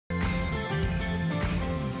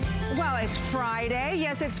Well, it's Friday.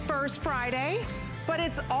 Yes, it's First Friday, but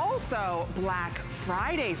it's also Black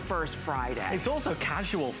Friday, First Friday. It's also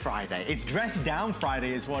Casual Friday. It's Dressed Down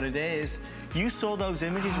Friday is what it is. You saw those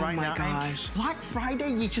images right now. Oh my gosh. Black Friday,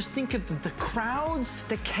 you just think of the crowds.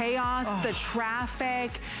 The chaos, the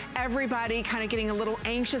traffic, everybody kind of getting a little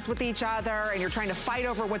anxious with each other, and you're trying to fight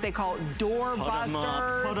over what they call door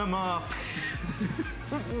busters. Put them up.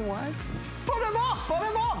 What? Put them up, put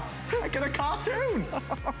them up. Like in a cartoon.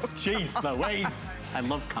 Jeez Louise. I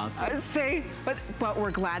love cartoons. See, but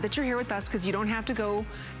we're glad that you're here with us because you don't have to go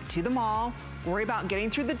to the mall, worry about getting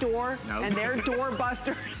through the door, and their door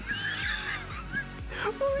busters.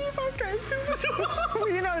 Worry about getting through the door.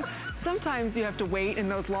 You know, sometimes you have to wait in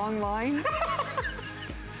those long lines.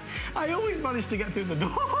 I always manage to get through the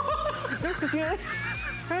door. No, because you're...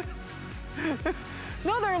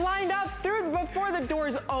 No, they're lined up before the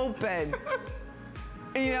doors open.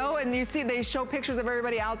 You know, and you see, they show pictures of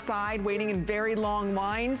everybody outside waiting in very long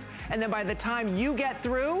lines, and then by the time you get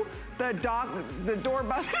through, the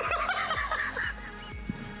doorbuster.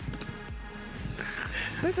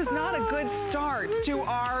 This is not a good start to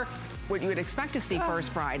our, what you would expect to see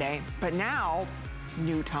First Friday, but now,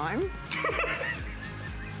 new time.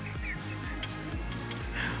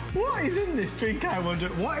 What is in this drink, I wonder?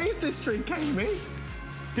 What is this drink, Amy?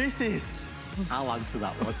 This is, I'll answer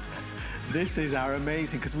that one. This is our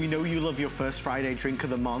amazing, because we know you love your First Friday drink of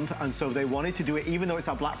the month, and so they wanted to do it even though it's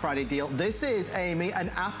our Black Friday deal. This is, Amy, an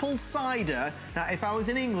apple cider. Now, if I was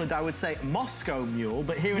in England, I would say Moscow Mule,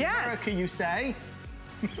 but here in America, you say...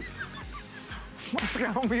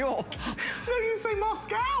 Moscow Mule. No, you say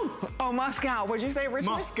Moscow. Oh, Moscow. What did you say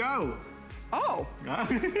originally? Moscow. Oh.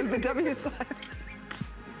 Is the W silent?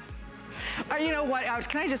 You know what,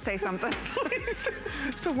 can I just say something?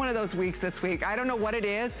 It's been one of those weeks this week. I don't know what it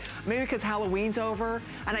is. Maybe because Halloween's over,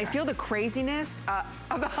 and I feel the craziness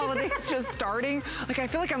of the holidays just starting. Like, I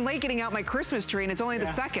feel like I'm late getting out my Christmas tree, and it's only the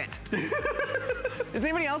 2nd. Does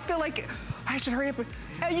anybody else feel like I should hurry up?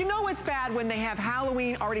 You know it's bad when they have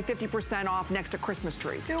Halloween already 50% off next to Christmas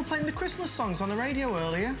trees. They were playing the Christmas songs on the radio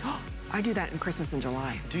earlier. I do that in Christmas in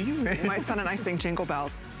July. Do you really? My son and I sing Jingle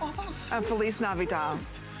Bells. Oh, that's so and Feliz Navidad.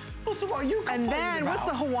 Well, so what are you complaining And then, about? what's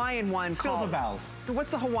the Hawaiian one called? Silver Bells.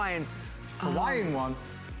 What's the Hawaiian? Hawaiian one?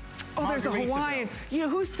 Oh, there's a Hawaiian. You know,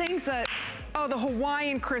 who sings that? Oh, the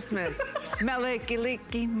Hawaiian Christmas.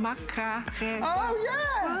 Melekiliki maka. Oh,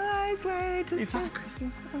 yeah! Wise way to Is that a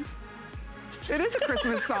Christmas song? It is a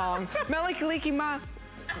Christmas song. Melekiliki ma,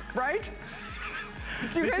 right?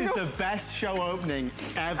 This is the best show opening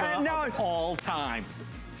ever of all time.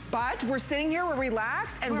 But we're sitting here, we're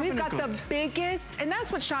relaxed, and we've got the biggest, and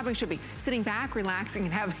that's what shopping should be. Sitting back, relaxing,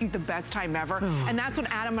 and having the best time ever. And that's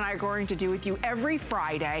what Adam and I are going to do with you every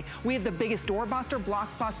Friday. We have the biggest doorbuster,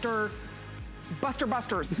 blockbuster,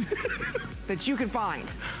 busters that you can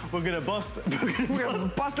find. We're gonna bust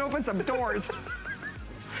open some doors.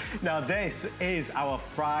 Now this is our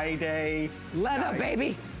Friday leather,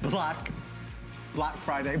 baby. Black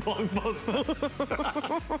Friday blockbuster.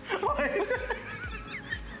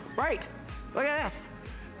 Right, look at this.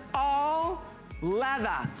 All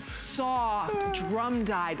leather, soft,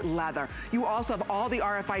 drum-dyed leather. You also have all the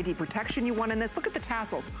RFID protection you want in this. Look at the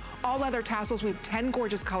tassels. All leather tassels. We have 10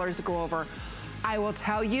 gorgeous colors to go over. I will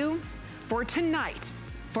tell you, for tonight,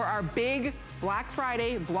 for our big Black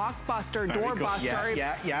Friday blockbuster, doorbuster,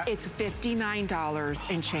 it's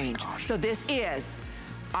 $59 and change. So this is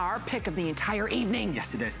our pick of the entire evening.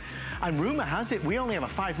 Yes, it is. And rumor has it, we only have a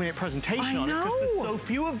 5-minute presentation on it because there's so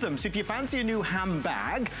few of them. So if you fancy a new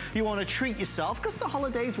handbag, you want to treat yourself, because the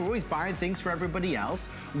holidays, we're always buying things for everybody else.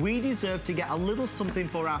 We deserve to get a little something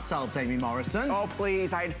for ourselves, Amy Morrison. Oh,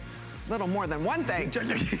 please, I'd little more than one thing.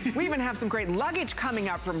 We even have some great luggage coming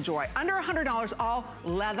up from Joy. Under $100, all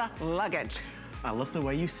leather luggage. I love the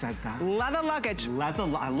way you said that. Leather luggage. Leather,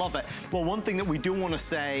 I love it. Well, one thing that we do want to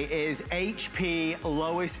say is HP,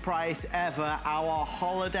 lowest price ever. Our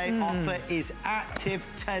holiday offer is active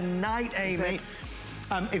tonight, Amy.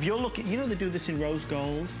 If you're looking, you know they do this in rose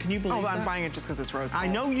gold. Can you believe that? I'm buying it just because it's rose gold. I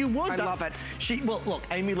know you would. I love it. Well, look,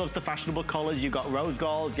 Amy loves the fashionable colors. You've got rose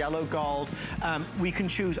gold, yellow gold. We can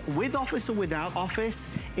choose with office or without office.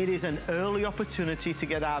 It is an early opportunity to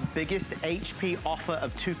get our biggest HP offer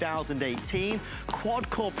of 2018.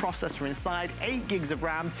 Quad-core processor inside, 8 gigs of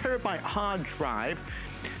RAM, terabyte hard drive.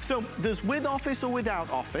 So there's with office or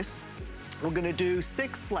without office. We're gonna do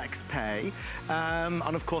 6 flex pay,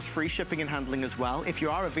 and of course free shipping and handling as well. If you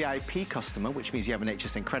are a VIP customer, which means you have an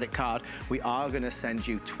HSN credit card, we are gonna send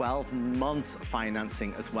you 12 months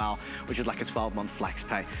financing as well, which is like a 12-month flex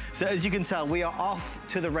pay. So as you can tell, we are off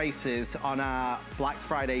to the races on our Black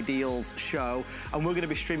Friday deals show, and we're gonna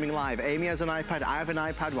be streaming live. Amy has an iPad, I have an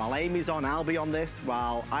iPad. While Amy's on, I'll be on this.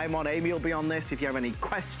 While I'm on, Amy will be on this. If you have any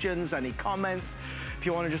questions, any comments, if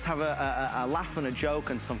you want to just have a laugh and a joke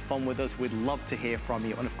and some fun with us, we'd love to hear from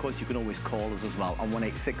you. And of course, you can always call us as well on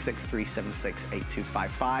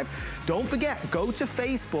 1-866-376-8255. Don't forget, go to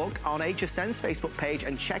Facebook on HSN's Facebook page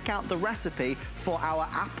and check out the recipe for our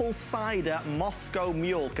apple cider Moscow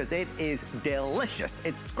Mule, because it is delicious.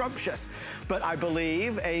 It's scrumptious. But I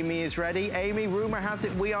believe Amy is ready. Amy, rumor has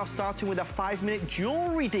it we are starting with a 5-minute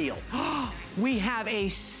jewelry deal. We have a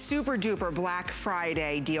super duper Black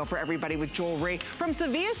Friday deal for everybody with jewelry from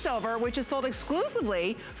Sevilla Silver, which is sold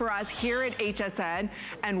exclusively for us here at HSN.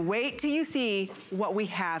 And wait till you see what we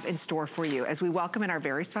have in store for you as we welcome in our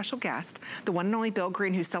very special guest, the one and only Bill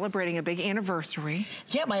Green, who's celebrating a big anniversary.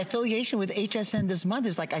 Yeah, my affiliation with HSN this month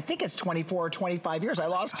is like, I think it's 24 or 25 years. I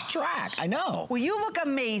lost track, I know. Well, you look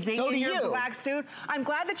amazing So in do your you. black suit. I'm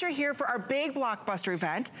glad that you're here for our big blockbuster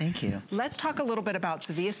event. Thank you. Let's talk a little bit about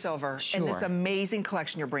Sevilla Silver and this amazing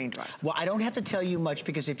collection you're bringing to us. Well, I don't have to tell you much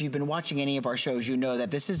because if you've been watching any of our shows, you know that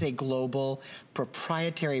this is a global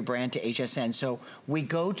proprietary brand to HSN. So we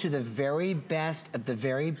go to the very best of the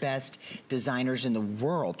very best designers in the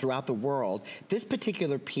world, throughout the world. This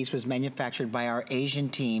particular piece was manufactured by our Asian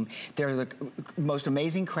team. They're the most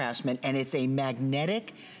amazing craftsmen, and it's a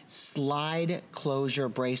magnetic slide closure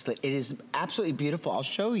bracelet. It is absolutely beautiful. I'll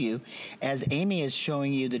show you as Amy is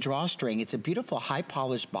showing you the drawstring. It's a beautiful high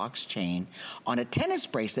polished box chain on a tennis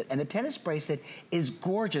bracelet, and the tennis bracelet is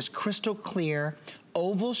gorgeous, crystal clear,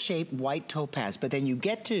 oval shaped white topaz. But then you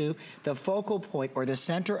get to the focal point or the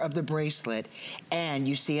center of the bracelet and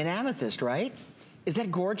you see an amethyst, right? Is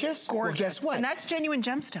that gorgeous? Gorgeous. Well, guess what? And that's genuine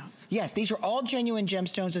gemstones. Yes, these are all genuine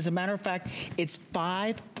gemstones. As a matter of fact, it's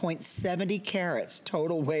 5.70 carats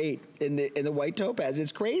total weight in the white topaz.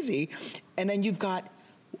 It's crazy. And then you've got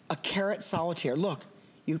a carat solitaire. Look,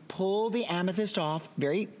 you pull the amethyst off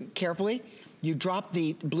very carefully. You drop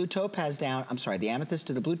the blue topaz down, I'm sorry, the amethyst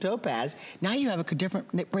to the blue topaz. Now you have a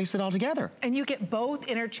different bracelet altogether. And you get both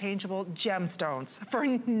interchangeable gemstones for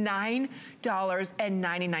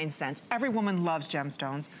 $9.99. Every woman loves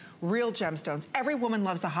gemstones, real gemstones. Every woman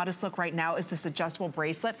loves the hottest look right now is this adjustable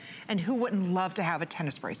bracelet. And who wouldn't love to have a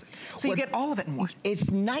tennis bracelet? So you get all of it in one.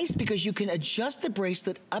 It's nice because you can adjust the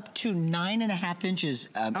bracelet up to 9.5 inches,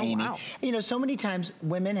 Amy. Wow. You know, so many times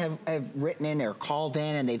women have written in or called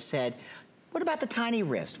in and they've said, what about the tiny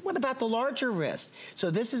wrist? What about the larger wrist?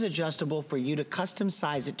 So this is adjustable for you to custom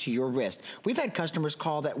size it to your wrist. We've had customers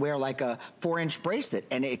call that wear like a 4-inch bracelet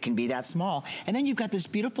and it can be that small. And then you've got this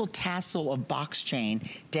beautiful tassel of box chain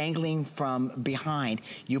dangling from behind.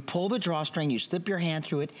 You pull the drawstring, you slip your hand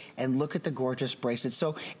through it and look at the gorgeous bracelet.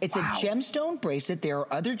 So it's a gemstone bracelet. There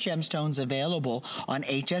are other gemstones available on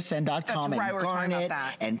hsn.com. That's right, and garnet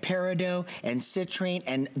and peridot and citrine,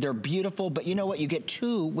 and they're beautiful. But you know what? You get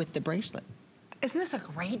 2 with the bracelet. Isn't this a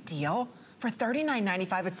great deal? For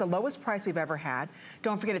 $39.95, it's the lowest price we've ever had.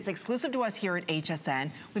 Don't forget, it's exclusive to us here at HSN.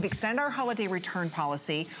 We've extended our holiday return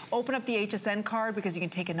policy. Open up the HSN card because you can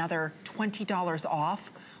take another $20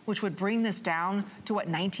 off, which would bring this down to,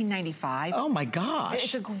 what, $19.95? Oh my gosh.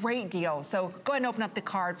 It's a great deal. So go ahead and open up the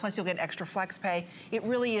card, plus you'll get extra flex pay. It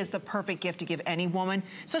really is the perfect gift to give any woman,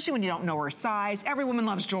 especially when you don't know her size. Every woman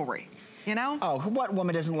loves jewelry. You know? Oh, what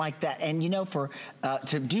woman doesn't like that? And you know,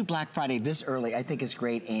 to do Black Friday this early, I think is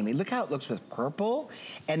great, Amy. Look how it looks with purple.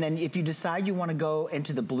 And then if you decide you want to go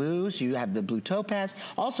into the blues, you have the blue topaz.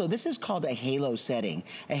 Also, this is called a halo setting.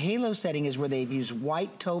 A halo setting is where they've used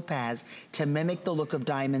white topaz to mimic the look of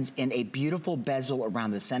diamonds in a beautiful bezel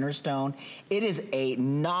around the center stone. It is a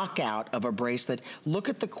knockout of a bracelet. Look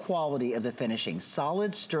at the quality of the finishing.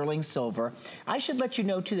 Solid sterling silver. I should let you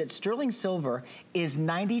know, too, that sterling silver is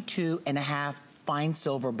 92.5 fine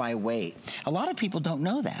silver by weight. A lot of people don't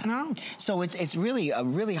know that. No. So it's really a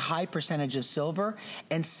really high percentage of silver,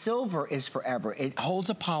 and silver is forever. It holds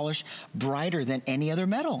a polish brighter than any other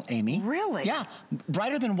metal, Amy. Really? Yeah,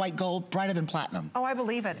 brighter than white gold, brighter than platinum. Oh, I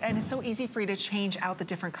believe it. And it's so easy for you to change out the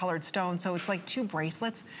different colored stones. So it's like 2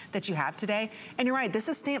 bracelets that you have today. And you're right, this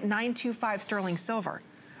is stamped 925 sterling silver.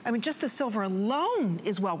 I mean, just the silver alone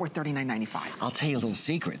is well worth $39.95. I'll tell you a little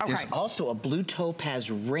secret. Okay. There's also a blue topaz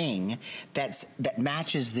ring that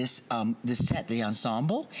matches this this set, the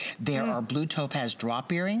ensemble. There are blue topaz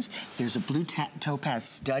drop earrings. There's a blue topaz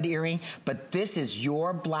stud earring. But this is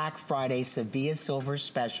your Black Friday Sevilla Silver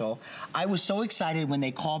Special. I was so excited when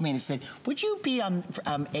they called me and they said, would you be on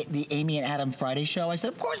the Amy and Adam Friday show? I said,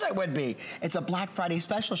 of course I would be. It's a Black Friday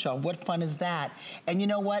special show. What fun is that? And you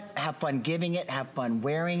know what? Have fun giving it, have fun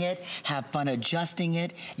wearing it, have fun adjusting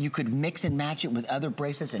it. You could mix and match it with other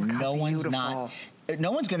bracelets, and no one's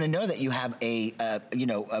gonna know that you have a you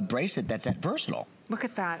know, a bracelet that's that versatile. Look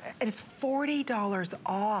at that, and it's $40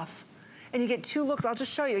 off. And you get 2 looks. I'll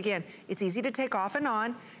just show you again. It's easy to take off and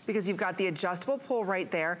on because you've got the adjustable pull right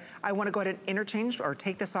there. I want to go ahead and interchange or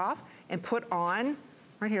take this off and put on,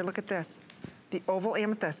 right here, look at this, the oval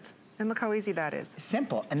amethyst. And look how easy that is.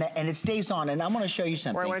 Simple, and it stays on, and I'm gonna show you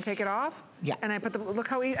something. Or I wanna take it off? Yeah. And I put the, look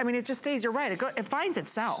how easy, I mean, it just stays, you're right, it finds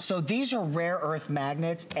itself. So these are rare earth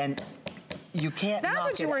magnets, and you can't That's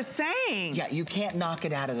what you were saying. Yeah, you can't knock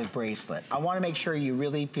it out of the bracelet. I wanna make sure you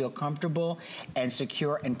really feel comfortable and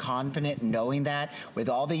secure and confident knowing that. With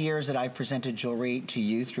all the years that I've presented jewelry to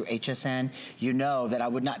you through HSN, you know that I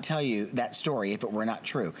would not tell you that story if it were not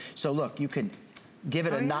true. So look, you can give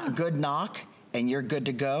it a good knock, and you're good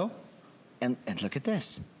to go. And look at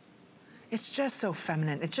this. It's just so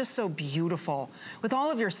feminine. It's just so beautiful. With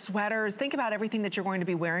all of your sweaters, think about everything that you're going to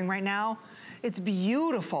be wearing right now. It's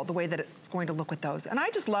beautiful the way that it's going to look with those. And I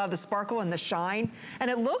just love the sparkle and the shine. And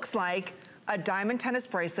it looks like a diamond tennis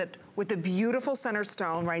bracelet with the beautiful center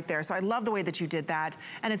stone right there. So I love the way that you did that.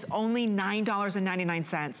 And it's only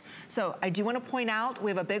 $9.99. So I do want to point out, we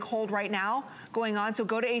have a big hold right now going on. So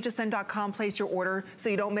go to hsn.com, place your order so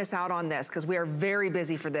you don't miss out on this, because we are very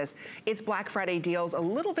busy for this. It's Black Friday deals a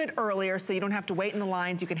little bit earlier, so you don't have to wait in the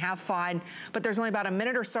lines. You can have fun. But there's only about a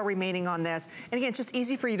minute or so remaining on this. And again, it's just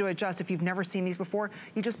easy for you to adjust. If you've never seen these before,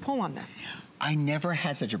 you just pull on this. I never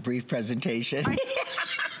had such a brief presentation.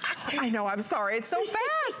 I know, I'm sorry, it's so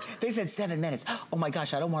fast. They said 7 minutes. Oh my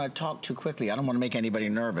gosh, I don't want to talk too quickly. I don't want to make anybody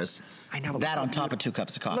nervous. I know. That on top of 2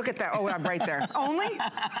 cups of coffee. Look at that, oh, I'm right there. Only?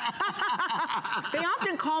 They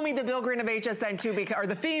often call me the Bill Green of HSN too, or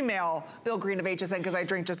the female Bill Green of HSN, because I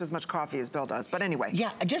drink just as much coffee as Bill does, but anyway.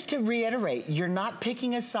 Yeah, just to reiterate, you're not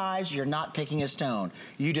picking a size, you're not picking a stone.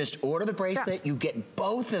 You just order the bracelet, you get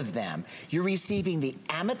both of them. You're receiving the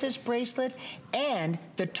amethyst bracelet and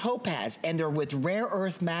the topaz, and they're with rare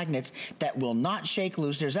earth magnets that will not shake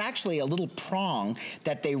loose. There's actually a little prong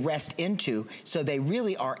that they rest into, so they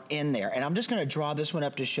really are in there. And I'm just gonna draw this one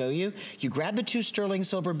up to show you. You grab the 2 sterling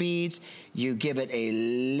silver beads, you give it a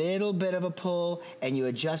little bit of a pull, and you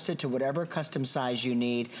adjust it to whatever custom size you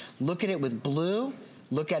need. Look at it with blue.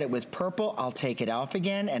 Look at it with purple. I'll take it off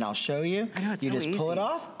again and I'll show you. I know, it's you so just easy. pull it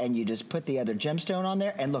off and you just put the other gemstone on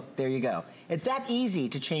there, and look, there you go. It's that easy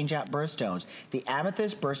to change out birthstones. The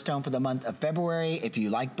amethyst birthstone for the month of February. If you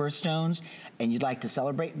like birthstones and you'd like to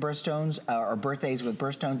celebrate birthstones or birthdays with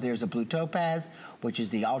birthstones, there's a blue topaz, which is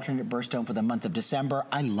the alternate birthstone for the month of December.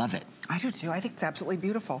 I love it. I do too. I think it's absolutely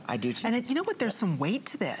beautiful. I do too. And you know what? There's some weight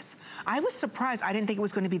to this. I was surprised. I didn't think it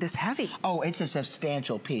was going to be this heavy. Oh, it's a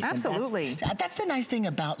substantial piece. Absolutely. And that's the nice thing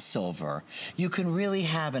about silver. You can really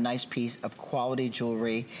have a nice piece of quality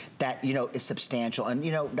jewelry that, you know, is substantial. And,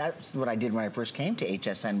 you know, that's what I did when I first came to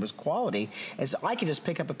HSN, was quality. Is I could just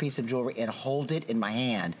pick up a piece of jewelry and hold it in my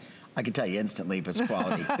hand. I can tell you instantly if it's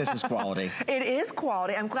quality. This is quality. It is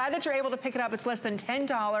quality. I'm glad that you're able to pick it up. It's less than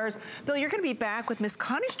 $10. Bill, you're going to be back with Miss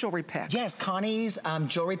Connie's jewelry picks. Yes, Connie's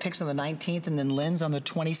jewelry picks on the 19th, and then Lynn's on the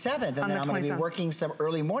 27th. And then I'm going to be working some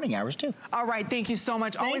early morning hours too. All right, thank you so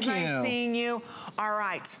much. Always nice seeing you. All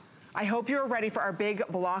right. I hope you're ready for our big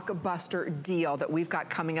blockbuster deal that we've got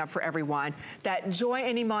coming up for everyone. That Joy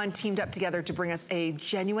and Iman teamed up together to bring us a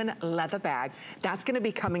genuine leather bag. That's gonna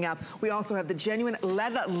be coming up. We also have the genuine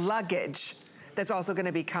leather luggage that's also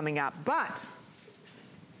gonna be coming up. But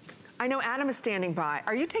I know Adam is standing by.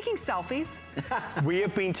 Are you taking selfies? We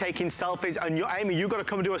have been taking selfies, and Amy, you've got to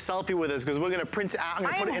come and do a selfie with us because we're going to print it out and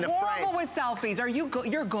put it in a frame. I am horrible with selfies. Are you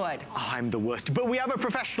good? You're good. I'm the worst. But we have a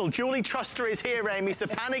professional. Julie Truster is here, Amy, so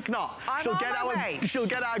panic not. She'll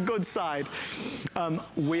get our good side.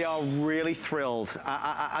 We are really thrilled.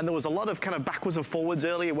 And there was a lot of kind of backwards and forwards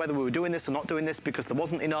earlier, whether we were doing this or not doing this, because there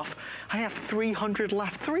wasn't enough. I have 300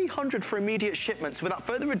 left, 300 for immediate shipment. So without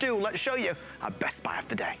further ado, let's show you our best buy of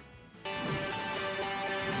the day.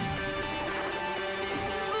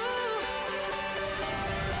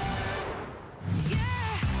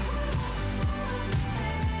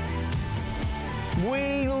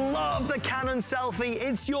 We love love the Canon Selfie.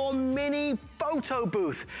 It's your mini photo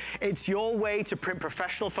booth. It's your way to print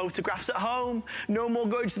professional photographs at home. No more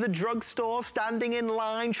going to the drugstore, standing in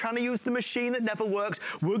line, trying to use the machine that never works.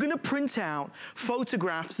 We're gonna print out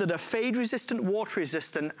photographs that are fade resistant, water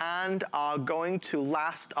resistant, and are going to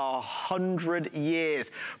last 100 years.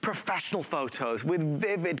 Professional photos with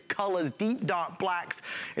vivid colors, deep dark blacks.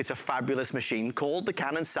 It's a fabulous machine called the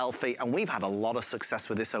Canon Selfie, and we've had a lot of success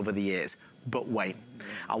with this over the years. But wait,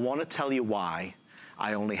 I want to tell you why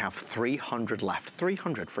I only have 300 left.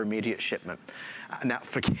 300 for immediate shipment. Now,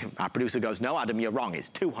 our producer goes, no, Adam, you're wrong. It's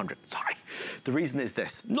 200. Sorry. The reason is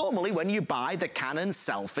this. Normally, when you buy the Canon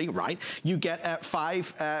Selfie, right, you get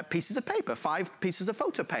 5 pieces of paper, 5 pieces of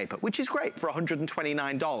photo paper, which is great for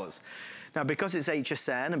 $129. Now, because it's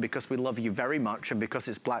HSN and because we love you very much and because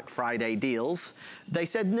it's Black Friday deals, they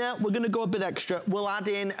said, no, we're gonna go a bit extra. We'll add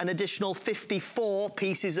in an additional 54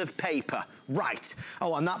 pieces of paper. Right.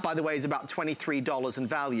 Oh, and that, by the way, is about $23 in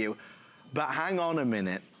value. But hang on a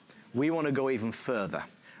minute. We wanna go even further.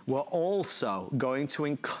 We're also going to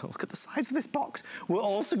include, look at the size of this box. We're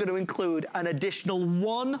also going to include an additional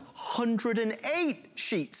 108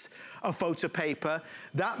 sheets of photo paper.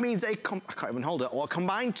 That means I can't even hold it, or a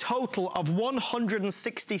combined total of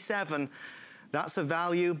 167. That's a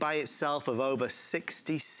value by itself of over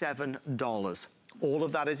 $67. All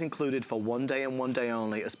of that is included for one day and one day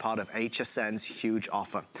only as part of HSN's huge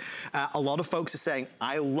offer. A lot of folks are saying,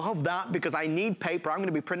 I love that because I need paper. I'm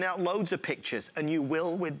gonna be printing out loads of pictures, and you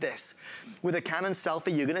will with this. With a Canon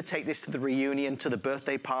Selfie, you're gonna take this to the reunion, to the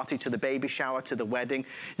birthday party, to the baby shower, to the wedding.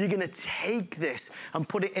 You're gonna take this and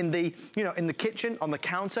put it in the, in the kitchen, on the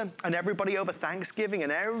counter, and everybody over Thanksgiving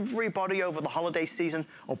and everybody over the holiday season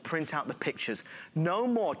will print out the pictures. No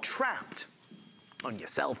more trapped on your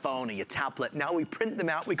cell phone or your tablet. Now we print them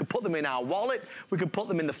out, we can put them in our wallet, we can put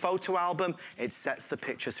them in the photo album. It sets the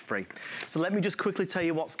pictures free. So let me just quickly tell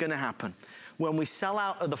you what's gonna happen. When we sell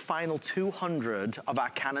out of the final 200 of our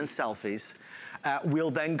Canon Selfies,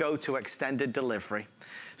 we'll then go to extended delivery.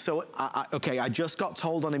 So, okay, I just got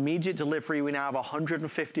told on immediate delivery we now have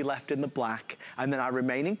 150 left in the black, and then our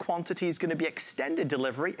remaining quantity is gonna be extended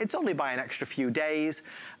delivery. It's only by an extra few days,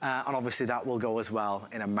 and obviously that will go as well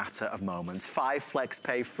in a matter of moments. 5 flex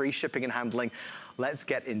pay, free shipping and handling. Let's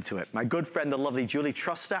get into it. My good friend, the lovely Julie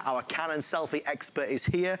Truster, our Canon Selfie expert, is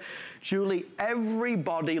here. Julie,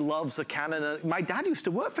 everybody loves a Canon. My dad used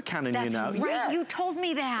to work for Canon, you know. That's right, yeah. You told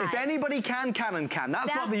me that. If anybody can, Canon can.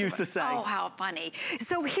 That's what they used to say. Oh, how funny.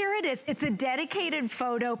 So here it is. It's a dedicated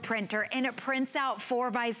photo printer, and it prints out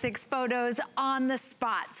 4x6 photos on the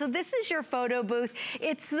spot. So this is your photo booth.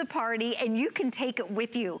 It's the party, and you can take it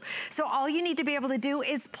with you. So all you need to be able to do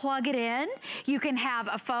is plug it in. You can have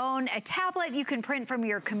a phone, a tablet. You can print from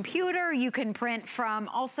your computer. You can print from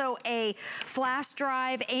also a flash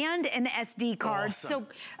drive and an SD card. Awesome.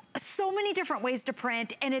 So many different ways to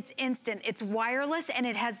print, and it's instant. It's wireless, and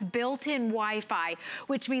it has built-in Wi-Fi,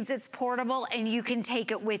 which means it's portable and you can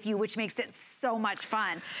take it with you, which makes it so much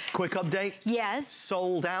fun. Quick update. Yes.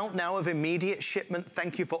 Sold out now of immediate shipment.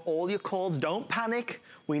 Thank you for all your calls. Don't panic.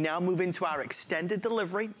 We now move into our extended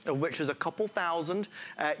delivery, of which is a couple thousand.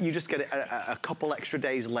 You just get it a couple extra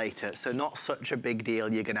days later, so not such a big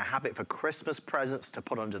deal. You're gonna have it for Christmas presents to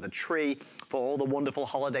put under the tree, for all the wonderful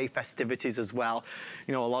holiday festivities as well.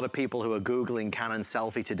 You know, a lot of people who are Googling Canon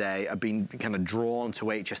Selfie today have been kind of drawn to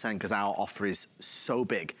HSN because our offer is so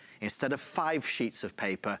big. Instead of 5 sheets of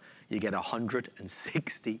paper, you get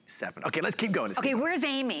 167. Okay, let's keep going. Okay, where's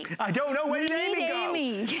Amy? I don't know. Where did Amy go?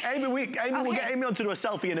 Amy, we'll get Amy onto do a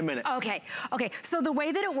selfie in a minute. Okay, so the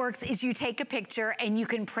way that it works is you take a picture and you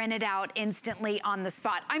can print it out instantly on the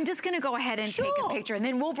spot. I'm just gonna go ahead and take a picture, and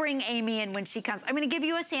then we'll bring Amy in when she comes. I'm gonna give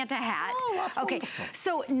you a Santa hat. Oh, that's wonderful.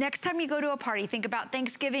 So next time you go to a party, think about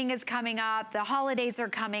Thanksgiving is coming up, the holidays are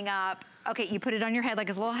coming up. Okay, you put it on your head like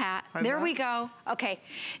it's a little hat. There we go. Okay,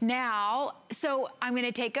 now, so I'm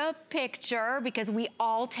gonna take a picture because we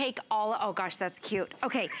all take all, oh gosh, that's cute.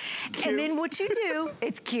 Okay, and then what you do,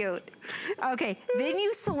 it's cute. Okay, then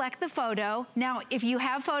you select the photo. Now, if you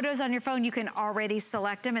have photos on your phone, you can already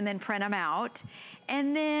select them and then print them out.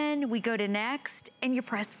 And then we go to next and you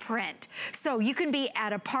press print. So you can be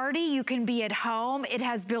at a party, you can be at home. It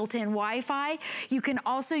has built-in Wi-Fi. You can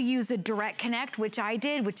also use a direct connect, which I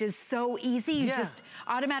did, which is so easy. You just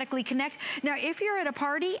automatically connect. Now, if you're at a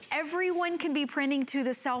party, everyone can be printing to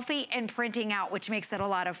the selfie and printing out, which makes it a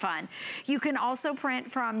lot of fun. You can also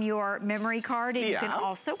print from your memory card, and you can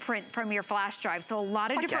also print from your flash drive. So a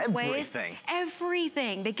lot of different ways.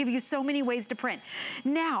 Everything. They give you so many ways to print.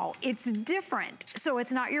 Now, it's different. So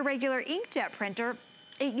it's not your regular inkjet printer.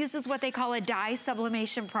 it uses what they call a dye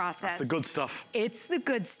sublimation process. That's the good stuff. It's the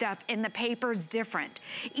good stuff, and the paper's different.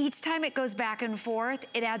 Each time it goes back and forth,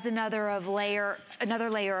 it adds another layer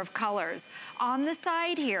of colors. On the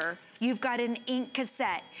side here, you've got an ink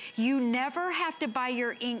cassette. You never have to buy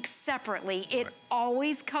your ink separately. It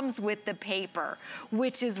always comes with the paper,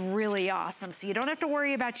 which is really awesome. So you don't have to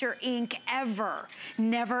worry about your ink ever,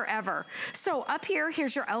 never ever. So up here,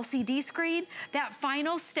 here's your LCD screen. That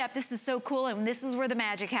final step, this is so cool, and this is where the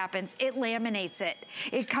magic happens. It laminates it.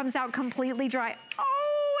 It comes out completely dry.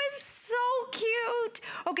 Oh, it's so cute.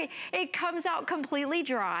 Okay, it comes out completely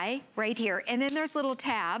dry right here. And then there's little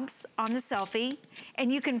tabs on the selfie,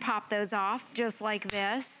 and you can pop those off just like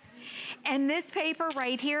this. And this paper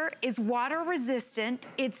right here is water resistant,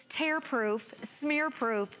 it's tear proof, smear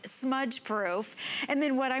proof, smudge proof. And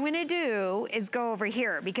then what I'm gonna do is go over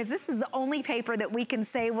here, because this is the only paper that we can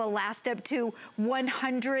say will last up to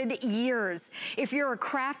 100 years. If you're a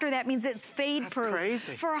crafter, that means it's fade proof. That's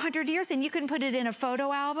crazy. For 100 years, and you can put it in a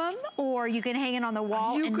photo album, or you can hang it on the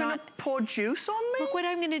wall. Are you and gonna pour juice on me? Look what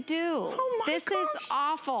I'm gonna do. Oh my This gosh. is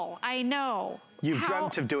awful, I know. You've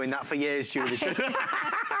dreamt of doing that for years, Julie.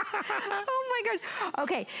 Oh my gosh.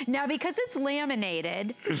 Okay, now because it's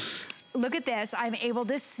laminated, look at this. I'm able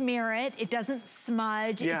to smear it. It doesn't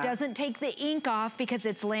smudge. Yeah. It doesn't take the ink off because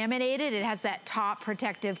it's laminated. It has that top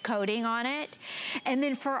protective coating on it. And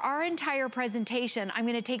then for our entire presentation, I'm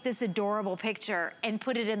gonna take this adorable picture and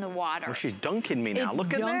put it in the water. Oh, she's dunking me now. It's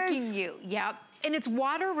Look at this. dunking you, yep. And it's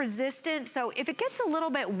water resistant, so if it gets a little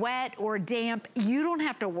bit wet or damp, you don't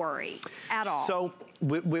have to worry at all. So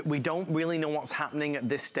we don't really know what's happening at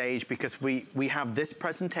this stage, because we have this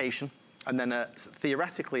presentation, and then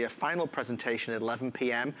theoretically a final presentation at 11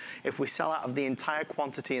 p.m. If we sell out of the entire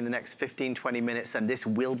quantity in the next 15, 20 minutes, then this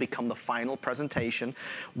will become the final presentation.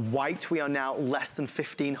 White, we are now less than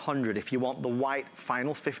 1,500. If you want the white,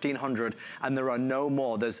 final 1,500, and there are no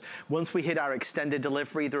more. Once we hit our extended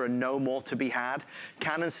delivery, there are no more to be had.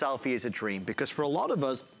 Canon Selfie is a dream, because for a lot of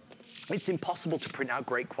us, it's impossible to print out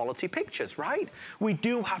great quality pictures, right? We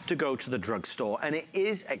do have to go to the drugstore, and it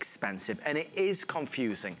is expensive, and it is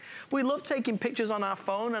confusing. We love taking pictures on our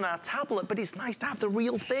phone and our tablet, but it's nice to have the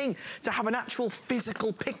real thing. To have an actual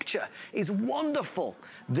physical picture is wonderful.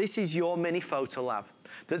 This is your mini photo lab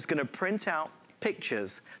that's gonna print out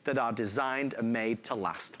pictures that are designed and made to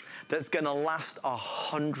last. That's gonna last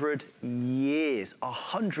 100 years,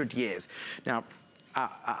 100 years. Now,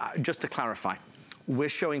 just to clarify, we're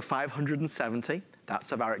showing 570.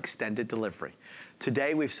 That's of our extended delivery.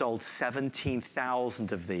 Today we've sold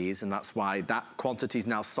 17,000 of these, and that's why that quantity is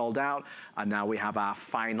now sold out, and now we have our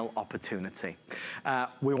final opportunity.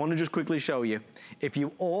 We want to just quickly show you, if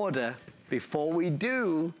you order before we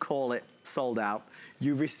do call it sold out,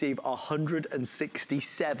 you receive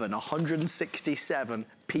 167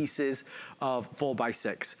 pieces of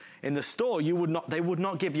 4x6. In the store, they would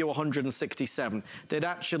not give you 167. They'd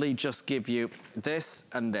actually just give you this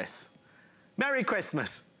and this. Merry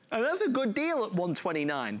Christmas. And that's a good deal at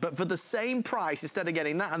 $129, but for the same price, instead of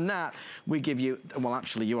getting that and that, we give you, well,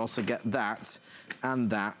 actually, you also get that and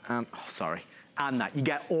that, and, oh, sorry. And that, you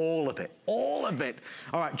get all of it, all of it.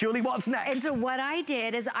 All right, Julie, what's next? And so what I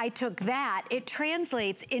did is I took that, it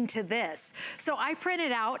translates into this. So I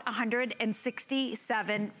printed out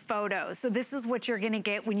 167 photos. So this is what you're gonna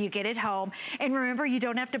get when you get it home. And remember, you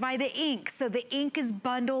don't have to buy the ink. So the ink is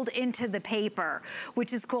bundled into the paper,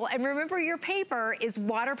 which is cool. And remember, your paper is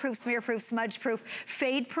waterproof, smear-proof, smudge-proof,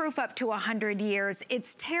 fade-proof up to 100 years.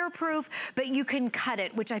 It's tear-proof, but you can cut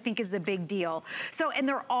it, which I think is a big deal. So, and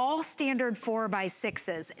they're all standard 4x6s.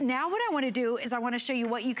 Now what I want to do is I want to show you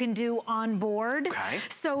what you can do on board. Okay.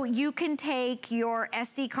 So you can take your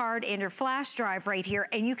SD card and your flash drive right here,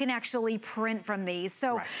 and you can actually print from these.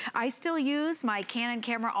 So right. I still use my Canon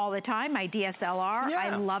camera all the time, my DSLR. Yeah.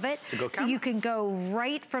 I love it. So you can go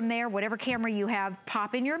right from there, whatever camera you have,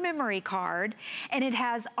 pop in your memory card, and it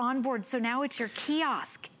has onboard. So now it's your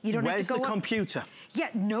kiosk. You don't Where's have to go the computer? Yeah,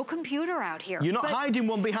 no computer out here. You're not hiding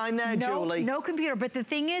one behind there, Julie. No computer, but the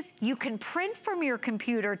thing is, you can print from your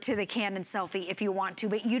computer to the Canon Selfie if you want to,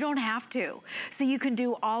 but you don't have to. So you can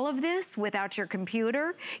do all of this without your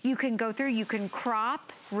computer. You can go through, you can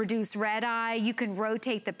crop, reduce red eye, you can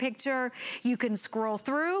rotate the picture, you can scroll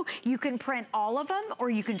through, you can print all of them, or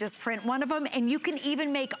you can just print one of them, and you can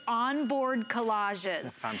even make onboard collages.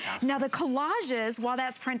 That's fantastic. Now the collages, while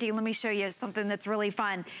that's printing, let me show you something that's really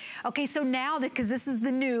fun. Okay, so now, because this is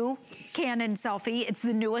the new Canon selfie, it's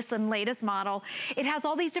the newest and latest model, it has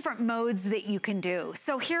all these different modes that you can do.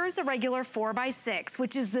 So here's a regular 4x6,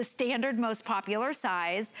 which is the standard most popular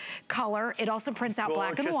size, color. It also prints out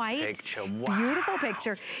black and white. Picture. Wow. Beautiful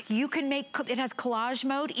picture. You can make, it has collage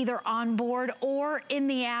mode either on board or in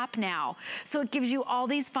the app now. So it gives you all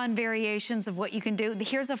these fun variations of what you can do.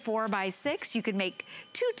 Here's a 4x6. You can make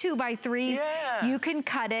two 2x3s. Yeah. You can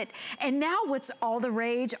cut it. And now what's all the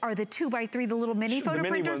rage are the 2x3, the little mini photo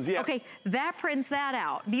printers. Ones, yeah. Okay, that prints that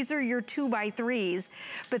out. These are your 2x3s,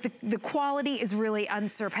 but the quality is really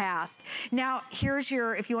unsurpassed. Now, here's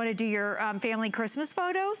your, if you want to do your family Christmas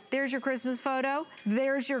photo, there's your Christmas photo,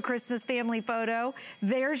 there's your Christmas family photo,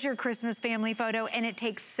 there's your Christmas family photo, and it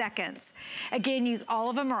takes seconds. Again, all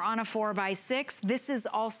of them are on a 4x6. This is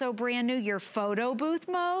also brand new, your photo booth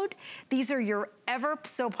mode. These are your ever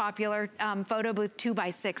so popular photo booth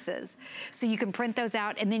 2x6s. So you can print those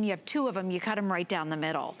out, and then you have two of them, you cut them right down the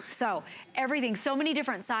middle. So everything, so many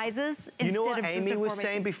different sizes. You know what Amy was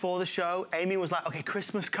saying before the show? Amy was like, okay,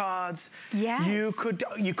 Christmas cards. Yes. You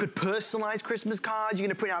could personalize Christmas cards. You're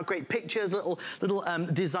gonna print out great pictures, little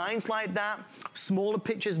designs like that. Smaller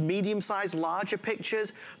pictures, medium size, larger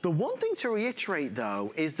pictures. The one thing to reiterate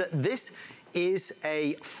though, is that this is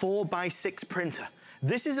a 4x6 printer.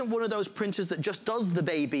 This isn't one of those printers that just does the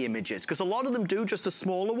baby images, because a lot of them do just the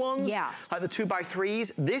smaller ones, like the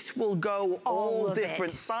 2x3s. This will go all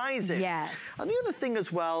different sizes. Yes. And the other thing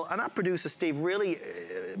as well, and our producer Steve really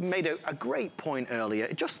made a great point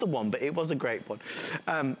earlier, just the one, but it was a great one.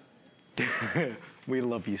 We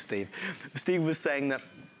love you, Steve. Steve was saying that,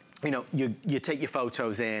 you know, you take your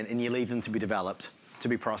photos in and you leave them to be developed, to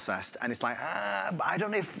be processed, and it's like, I don't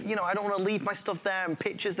know if, you know, I don't want to leave my stuff there, and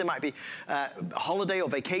pictures, there might be holiday or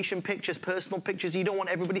vacation pictures, personal pictures, you don't want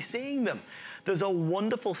everybody seeing them. There's a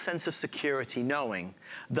wonderful sense of security knowing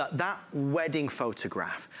that that wedding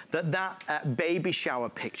photograph, that baby shower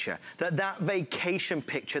picture, that vacation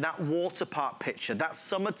picture, that water park picture, that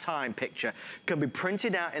summertime picture can be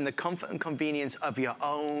printed out in the comfort and convenience of your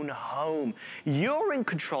own home. You're in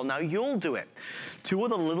control. Now you'll do it. Two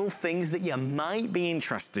other little things that you might be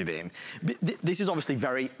interested in. This is obviously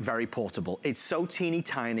very, very portable. It's so teeny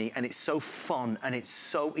tiny and it's so fun and it's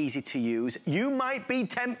so easy to use. You might be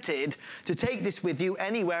tempted to take this with you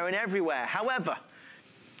anywhere and everywhere. However,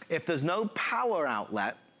 if there's no power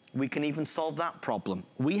outlet, we can even solve that problem.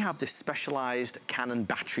 We have this specialized Canon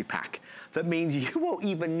battery pack that means you won't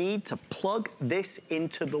even need to plug this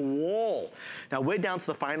into the wall. Now, we're down to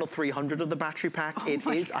the final 300 of the battery pack.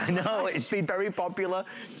 I know, it's been very popular.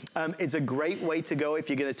 It's a great way to go if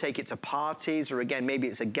you're gonna take it to parties, or again, maybe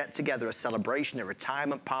it's a get-together, a celebration, a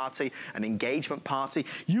retirement party, an engagement party.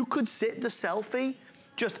 You could sit the selfie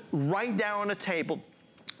just right down on a table.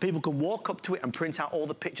 People can walk up to it and print out all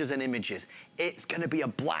the pictures and images. It's gonna be a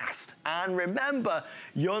blast. And remember,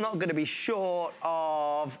 you're not gonna be short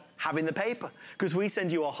of having the paper, because we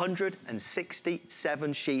send you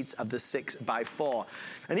 167 sheets of the 6x4.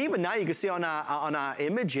 And even now you can see on our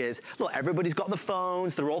images, look, everybody's got the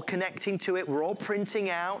phones, they're all connecting to it, we're all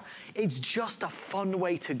printing out. It's just a fun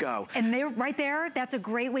way to go. And there, right there, that's a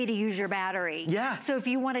great way to use your battery. Yeah. So if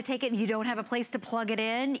you want to take it and you don't have a place to plug it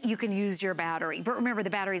in, you can use your battery. But remember,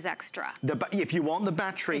 the battery's extra. If you want the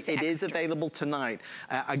battery, it is available tonight,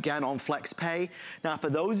 again, on FlexPay. Now,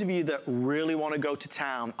 for those of you that really want to go to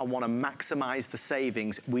town and want to maximize the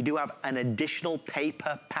savings, we do have an additional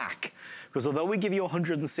paper pack. Because although we give you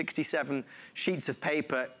 167 sheets of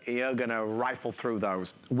paper, you're gonna rifle through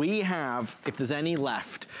those. We have, if there's any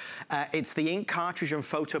left, it's the ink cartridge and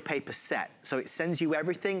photo paper set. So it sends you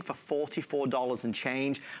everything for $44 and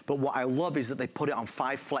change. But what I love is that they put it on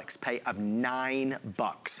 5 flex pay of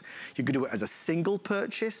 $9. You could do it as a single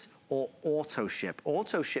purchase or auto ship.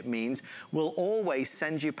 Auto ship means we'll always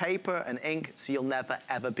send you paper and ink, so you'll never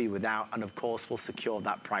ever be without, and of course we'll secure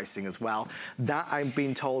that pricing as well. That, I've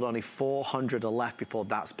been told, only 400 are left before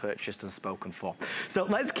that's purchased and spoken for. So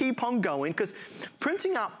let's keep on going, because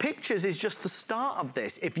printing out pictures is just the start of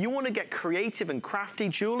this. If you want to get creative and crafty,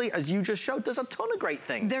 Julie, as you just showed, there's a ton of great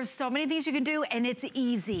things. There's so many things you can do, and it's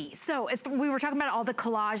easy. So as we were talking about all the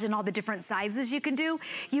collage and all the different sizes you can do,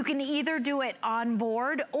 you can either do it on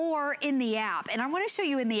board or in the app. And I want to show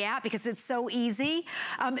you in the app because it's so easy.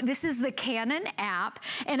 This is the Canon app.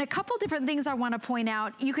 And a couple different things I want to point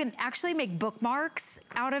out. You can actually make bookmarks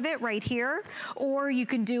out of it right here, or you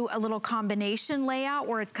can do a little combination layout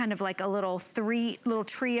where it's kind of like a little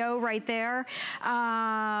trio right there.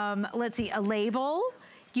 Let's see, a label.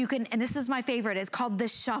 you can, and this is my favorite, it's called the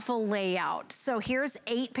shuffle layout. So here's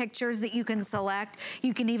 8 pictures that you can select.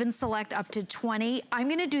 You can even select up to 20. I'm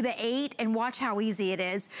gonna do the 8 and watch how easy it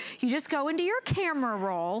is. You just go into your camera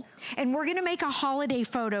roll and we're gonna make a holiday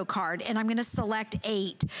photo card and I'm gonna select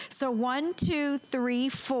 8. So 1, 2, 3,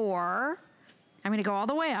 4. I'm gonna go all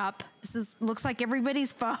the way up. Looks like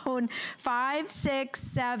everybody's phone. 5, 6,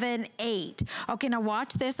 7, 8. Okay, now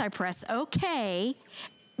watch this. I press okay.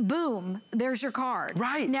 Boom, there's your card.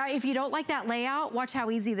 Right. Now, if you don't like that layout, watch how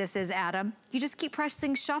easy this is, Adam. You just keep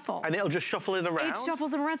pressing shuffle. And it'll just shuffle it around? It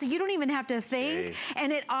shuffles them around, so you don't even have to think. Jeez.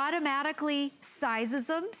 And it automatically sizes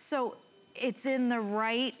them, so it's in the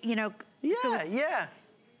right, you know. Yeah, so it's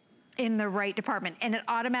in the right department, and it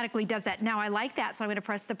automatically does that. Now, I like that, so I'm gonna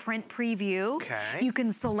press the print preview. Okay. You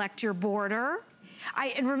can select your border.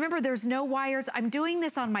 And remember, there's no wires. I'm doing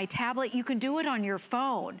this on my tablet. You can do it on your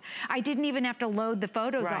phone. I didn't even have to load the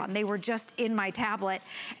photos on. They were just in my tablet.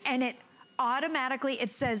 And it automatically,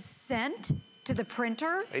 it says sent to the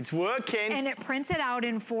printer. It's working. And it prints it out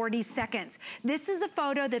in 40 seconds. This is a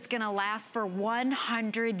photo that's gonna last for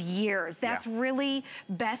 100 years. That's really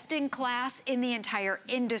best in class in the entire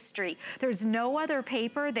industry. There's no other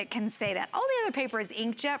paper that can say that. All the other paper is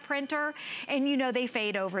inkjet printer, and you know they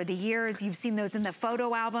fade over the years. You've seen those in the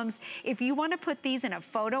photo albums. If you wanna put these in a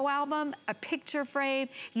photo album, a picture frame,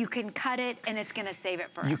 you can cut it and it's gonna save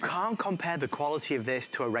it forever. You can't compare the quality of this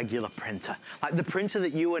to a regular printer. Like the printer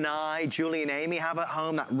that you and I, Julie and Amy have at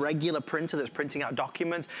home, that regular printer that's printing out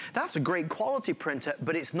documents, that's a great quality printer,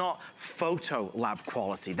 but it's not photo lab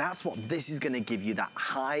quality. That's what this is gonna give you, that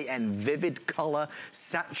high-end, vivid color,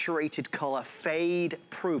 saturated color, fade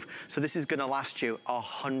proof. So this is gonna last you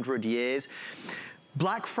 100 years.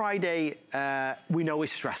 Black Friday, we know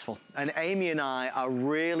is stressful, and Amy and I are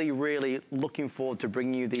really, really looking forward to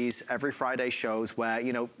bringing you these every Friday shows where,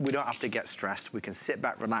 you know, we don't have to get stressed. We can sit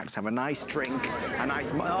back, relax, have a nice drink, a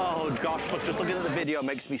nice, oh gosh, look, just looking at the video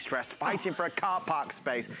makes me stressed, fighting for a car park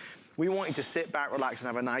space. We want you to sit back, relax, and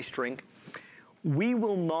have a nice drink. We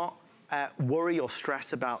will not worry or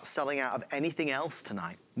stress about selling out of anything else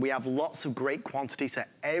tonight. We have lots of great quantities, so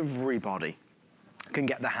everybody can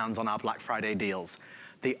get their hands on our Black Friday deals.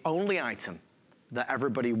 The only item that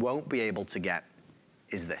everybody won't be able to get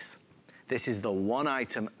is this. This is the one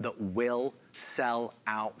item that will sell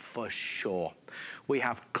out for sure. We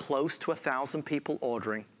have close to 1,000 people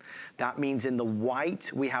ordering. That means in the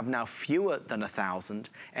white, we have now fewer than 1,000,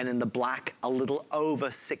 and in the black, a little over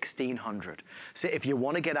 1,600. So if you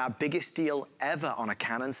want to get our biggest deal ever on a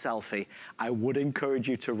Canon selfie, I would encourage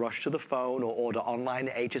you to rush to the phone or order online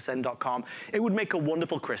at hsn.com. It would make a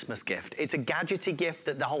wonderful Christmas gift. It's a gadgety gift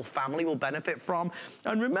that the whole family will benefit from.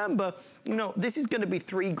 And remember, you know, this is going to be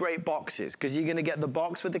 3 great boxes, because you're going to get the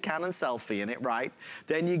box with the Canon selfie in it, right?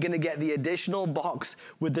 Then you're going to get the additional box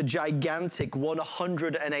with the gigantic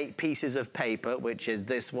 108 pieces of paper, which is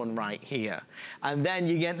this one right here. And then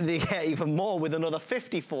you get even more with another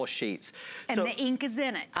 54 sheets. And so, the ink is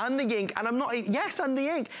in it. And the ink, and I'm not, yes, and the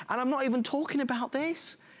ink. And I'm not even talking about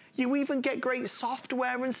this. You even get great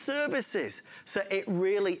software and services. So it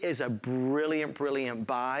really is a brilliant, brilliant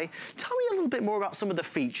buy. Tell me a little bit more about some of the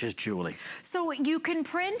features, Julie. So you can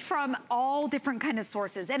print from all different kind of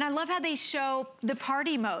sources. And I love how they show the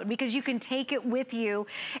party mode, because you can take it with you.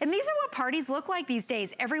 And these are what parties look like these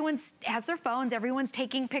days. Everyone has their phones, everyone's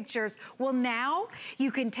taking pictures. Well, now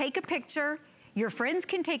you can take a picture, your friends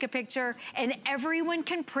can take a picture, and everyone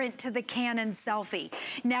can print to the Canon selfie.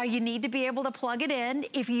 Now you need to be able to plug it in.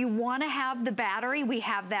 If you wanna have the battery, we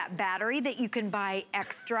have that battery that you can buy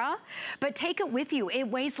extra, but take it with you. It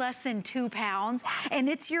weighs less than 2 pounds, and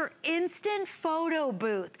it's your instant photo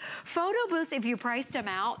booth. Photo booths, if you priced them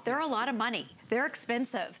out, they're a lot of money. They're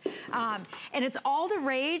expensive. And it's all the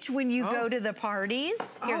rage when you go to the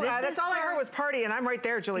parties. Here, that's all I heard was party, and I'm right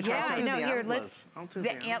there, Julie. Yeah, I know. Here, let's.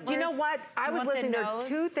 The antlers. You know what? I was listening. There are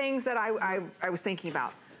 2 things that I was thinking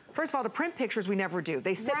about. First of all, to print pictures, we never do.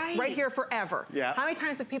 They sit right here forever. Yeah. How many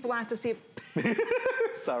times have people asked to see a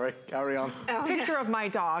Sorry, carry on. picture of my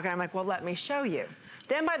dog? And I'm like, well, let me show you.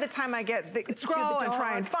 Then by the time I get scroll and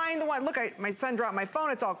try and find the one, look, my son dropped my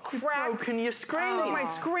phone. It's all cracked. Broken your screen. My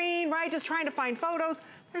screen, right? Just trying to find photos.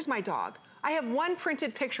 There's my dog. I have one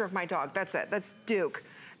printed picture of my dog. That's it. That's Duke.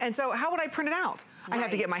 And so how would I print it out? I'd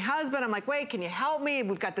have to get my husband. I'm like, wait, can you help me?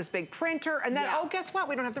 We've got this big printer. And then, oh, guess what?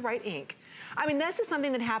 We don't have the right ink. I mean, this is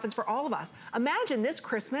something that happens for all of us. Imagine this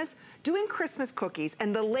Christmas doing Christmas cookies,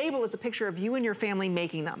 and the label is a picture of you and your family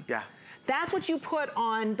making them. Yeah. That's what you put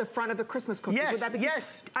on the front of the Christmas cookies. Yes,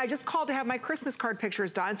 yes. I just called to have my Christmas card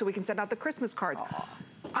pictures done so we can send out the Christmas cards.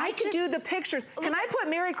 I could do the pictures. Can I put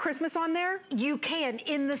Merry Christmas on there? You can,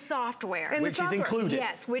 in the software. Which is included.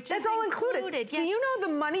 Yes, which That's is all included. Yes. Do you know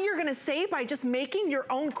the money you're gonna save by just making your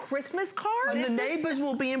own Christmas card? And the neighbors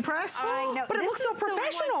will be impressed. I know. But it looks so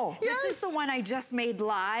professional. This is the one I just made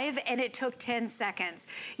live, and it took 10 seconds.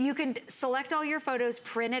 You can select all your photos,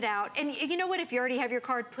 print it out, and you know what? If you already have your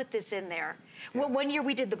card, put this in there. Well, one year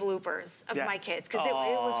we did the bloopers of my kids, because it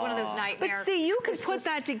was one of those nightmares. But see, you can put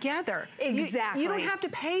that together. Exactly. You don't have to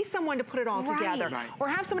pay someone to put it all together. Right. Or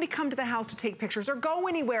have somebody come to the house to take pictures, or go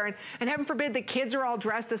anywhere, and heaven forbid the kids are all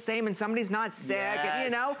dressed the same and somebody's not sick, and, you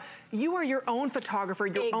know. You are your own photographer,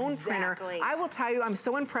 your own printer. I will tell you, I'm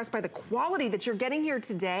so impressed by the quality that you're getting here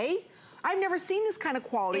today. I've never seen this kind of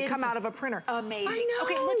quality come out of a printer. Amazing. I know.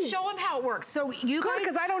 Okay, let's show them how it works. So you Good, guys,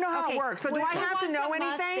 because I don't know how it works. So do I have to know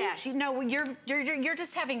anything? Mustache? No, you're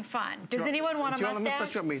just having fun. Does anyone want a Do you want a mustache?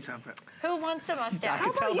 mustache? Do you want me to have it? Who wants a mustache?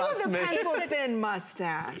 How about you have the me. pencil thin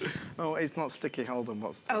mustache? Oh, it's not sticky. Hold on,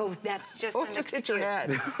 what's that? Oh, that's just an just hit your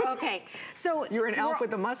head. Okay, so You're an elf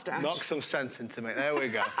with a mustache. Knock some sense into me. There we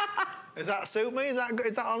go. Does that suit me? Is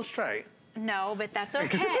that on straight? No, but that's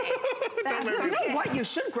okay. That's You okay. know what? You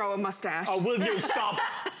should grow a mustache. Oh, will you stop?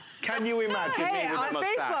 Can you imagine me Hey, with a on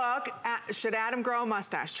mustache? Facebook, should Adam grow a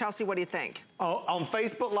mustache? Chelsea, what do you think? Oh, on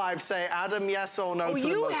Facebook Live, say Adam, yes or no to the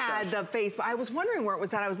You mustache. had the Facebook. I was wondering where it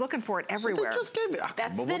was at. I was looking for it everywhere. Just give it.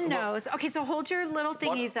 That's the nose. Okay, so hold your little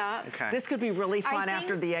thingies up. Okay. This could be really fun think-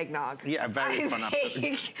 after the eggnog. Yeah, very fun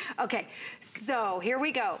after. Okay, so here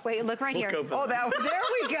we go. Wait, look right here. over Oh, there. there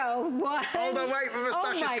we go. One. Hold on, wait, my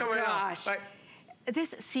mustache is coming out. Oh my gosh. Wait.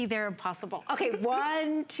 See, they're impossible. Okay,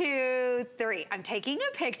 1, 2, 3. I'm taking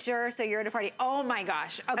a picture, so you're at a party. Oh my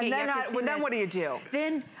gosh. Okay, And then, you have to see then this. what do you do?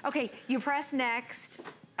 Then, okay, you press next.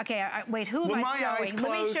 Okay, wait, who am Were I my showing? eyes Let me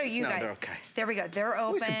closed? show you No, guys. they're okay. There we go, they're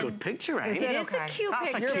open. Oh, it's a good picture, eh? Is It it is okay? a cute That's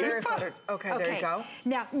a picture. cute Very photo. Okay, there you go.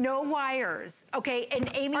 Now, no wires. Okay, and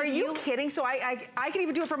Amy, Are you kidding? So I can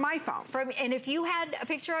even do it from my phone. and if you had a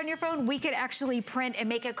picture on your phone, we could actually print and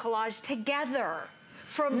make a collage together.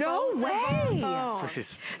 From No both of way. our phones. This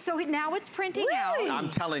is... So now it's printing out. I'm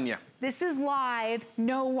telling you. This is live,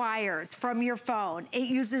 no wires from your phone. It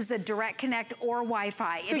uses a direct connect or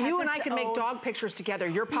Wi-Fi. So you and I can make dog pictures together,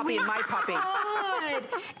 your puppy and my puppy. Good,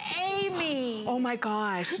 Amy. Oh my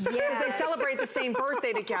gosh. Because Yes. they celebrate the same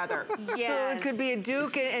birthday together. So Yes. it could be a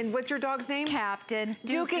Duke and what's your dog's name? Captain.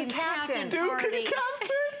 Duke and Captain. Duke and party.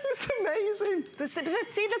 Captain. It's amazing.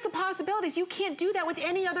 See, that's the possibilities. You can't do that with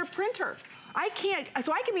any other printer. I can't,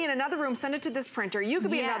 so I could be in another room, send it to this printer, you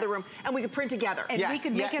could be in another room, and we could print together. And we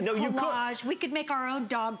could make a you could. collage. We could make our own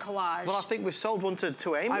dog collage. Well, I think we've sold one to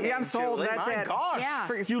Amy. Yeah, I'm sold, Julie. that's My it. gosh,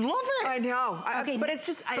 Yeah. you love it. I know, Okay, but it's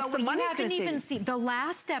just, but it's the you money it's haven't gonna even save. seen the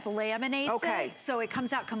last step laminates it, so it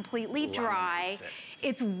comes out completely dry. Laminates it.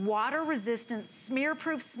 It's water resistant, smear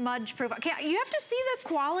proof, smudge proof. Okay, you have to see the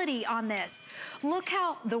quality on this. Look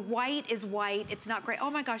how the white is white. It's not gray. Oh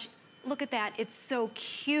my gosh, look at that. It's so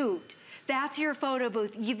cute. That's your photo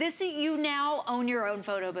booth. You now own your own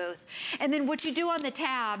photo booth. And then what you do on the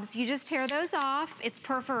tabs, you just tear those off. It's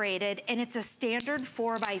perforated, and it's a standard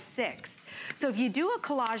 4x6. So if you do a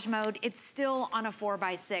collage mode, it's still on a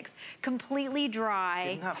 4x6, completely dry.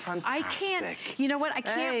 Isn't that fantastic? I can't, you know what? I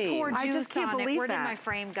can't pour juice I just can't on it. believe Where did that. my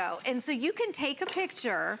frame go? And so you can take a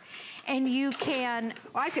picture, and you can.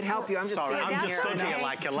 I could help you, I'm just Sorry, standing I'm just here. stood here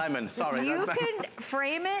like a lemon. Sorry. You can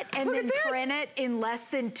frame it and Look at then this. print it in less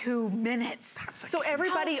than 2 minutes. So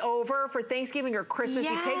everybody over for Thanksgiving or Christmas,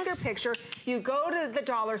 you take their Yes. picture, you go to the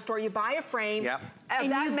dollar store, you buy a frame Yep. of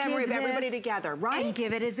that you memory of give everybody this together, right? And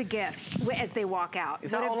give it as a gift as they walk out.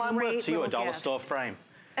 Is that What a all I'm great worth to you, a little dollar gift. store frame?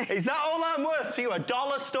 Is that all I'm worth to you, a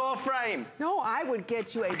dollar store frame? No, I would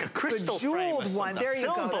get you a crystal frame or bejeweled one. something, There you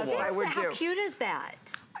go, silver that's what I one. would How do. cute is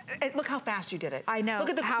that? Look how fast you did it. I know. Look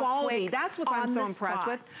at the How quality. quick, That's what I'm on so the impressed spot.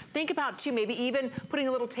 with. Think about, too, maybe even putting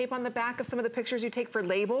a little tape on the back of some of the pictures you take for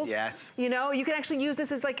labels. Yes. You know, you can actually use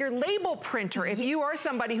this as like your label printer. If you are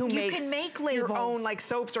somebody who You makes can make your labels. own like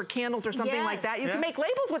soaps or candles or something like that, you Yes. can make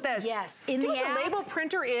labels with this. Yes. Do In you know the what a app- label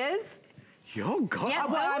printer is? Your God. Yeah,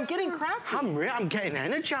 Well, I'm those getting are- crafty. I'm getting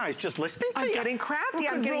energized just listening to I'm you. getting crafty.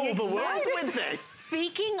 I'm We could getting rule the world excited. with this.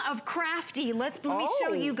 Speaking of crafty, let me show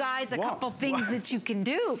Oh, you guys a what? couple things that you can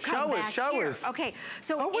do. Come back show here. us. Okay,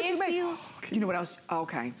 so What'd you if make? you You know what else?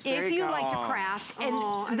 Okay. There if you go. like to craft, and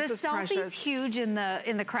the this is selfie's precious. huge in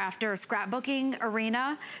the crafter scrapbooking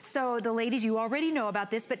arena. So the ladies, you already know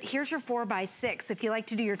about this, but here's your 4x6. So if you like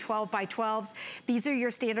to do your 12x12s, these are your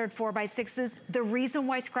standard 4x6s. The reason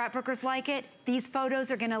why scrapbookers like it, what? These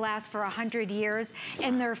photos are gonna last for 100 years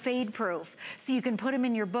and they're fade proof. So you can put them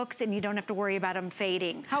in your books and you don't have to worry about them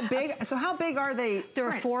fading. How big, so how big are they?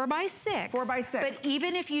 They're 4x6. 4x6. But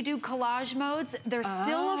even if you do collage modes, they're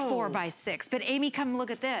still a 4x6. But Amy, come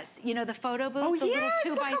look at this. You know the photo booth, the little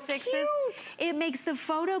 2x6s? It makes the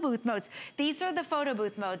photo booth modes. These are the photo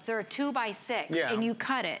booth modes. They're a 2x6 and you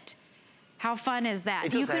cut it. How fun is that?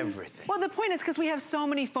 It does everything. Well, the point is because we have so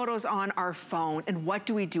many photos on our phone, and what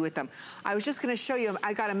do we do with them? I was just going to show you,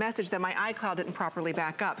 I got a message that my iCloud didn't properly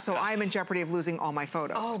back up, so I'm in jeopardy of losing all my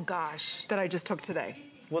photos. Oh, gosh. That I just took today.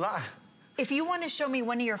 Well, that... If you want to show me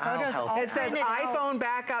one of your photos, it says iPhone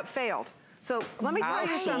backup failed. So let me tell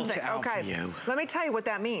you something. Okay, let me tell you what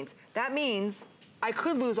that means. That means I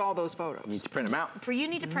could lose all those photos. You need to print them out. You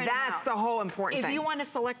need to print them out. That's the whole important thing. If you want to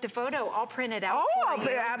select a photo, I'll print it out for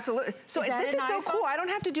you. Absolutely. So this is so cool. I don't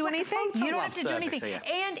have to do anything. You don't have to do anything.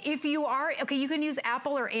 And if you are, okay, you can use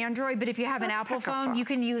Apple or Android, but if you have an Apple phone, you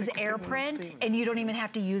can use AirPrint, and you don't even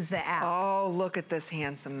have to use the app. Oh, look at this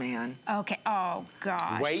handsome man. Okay. Oh,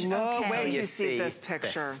 gosh. Wait till you see this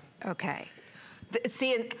picture. Okay.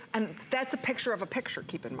 See, and that's a picture of a picture,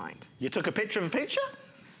 keep in mind. You took a picture of a picture?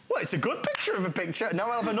 Well, it's a good picture of a picture.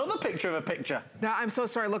 Now I'll have another picture of a picture. No, I'm so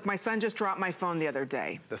sorry. Look, my son just dropped my phone the other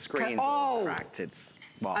day. The screen's all cracked. It's,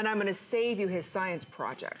 well. And I'm going to save you his science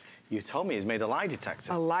project. You told me he's made a lie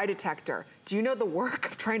detector. A lie detector. Do you know the work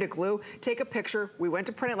of trying to glue? Take a picture. We went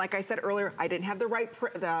to print it. Like I said earlier, I didn't have the right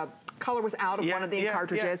the color was out of one of the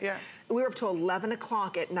cartridges. We were up to 11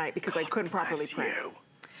 o'clock at night because I couldn't properly print.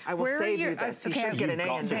 I will save you this. You should get an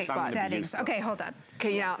A in this. Settings. Okay, hold on.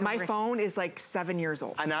 Okay, yeah, my phone is like 7 years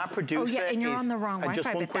old. And our producer and you're on the wrong Wi-Fi,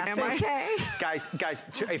 just one quick thing. Okay. Guys,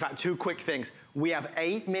 in fact, 2 quick things. We have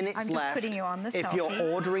 8 minutes left. I'm just putting you on the If you're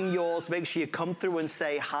ordering yours, make sure you come through and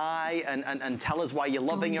say hi and tell us why you're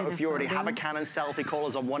loving it. If you already have a Canon selfie, call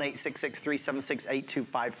us on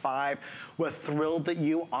 1-866-376-8255. We're thrilled that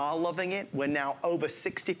you are loving it. We're now over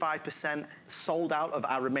 65% sold out of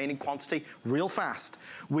our remaining quantity real fast.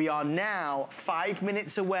 We are now 5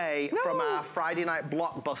 minutes away from our Friday night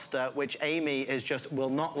blockbuster, which Amy will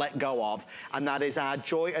not let go of, and that is our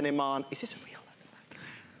Joy and Iman. Is this a real leather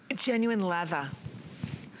bag? Genuine leather.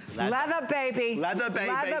 Leather, baby. Leather,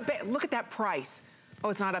 baby. Look at that price. Oh,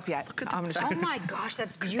 it's not up yet. Oh my gosh,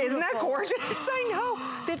 that's beautiful. Isn't that gorgeous? I know.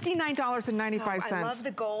 $59.95. I love the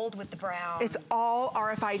gold with the brown. It's all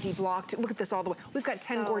RFID blocked. Look at this all the way. We've got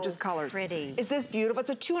 10 gorgeous colors. Pretty. Is this beautiful? It's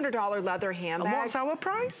a $200 leather handbag. And what's our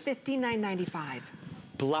price? $59.95.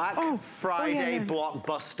 Black Friday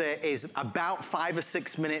blockbuster is about 5 or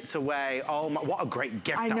 6 minutes away. Oh my, what a great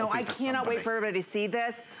gift. I know, I cannot wait for everybody to see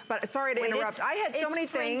this, but sorry to interrupt. I had so many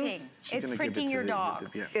things. It's printing your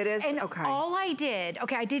dog. It is? And okay. all I did,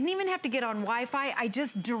 I didn't even have to get on Wi-Fi. I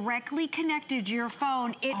just directly connected your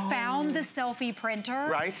phone. It found the selfie printer.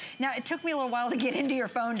 Right. Now, it took me a little while to get into your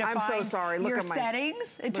phone to find so sorry. Look your at my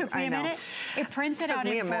settings. It took me a minute. It prints it out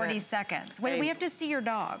in 40 seconds. Wait, we have to see your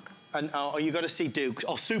dog. And you got to see Duke,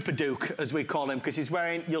 or Super Duke, as we call him, because he's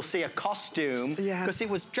wearing, you'll see a costume. Yes. Because it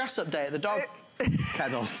was dress-up day at the dog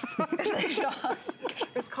kennel.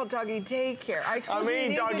 It's called doggy daycare. I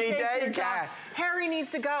mean, doggy daycare. Harry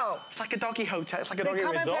needs to go. It's like a doggy hotel. It's like a doggy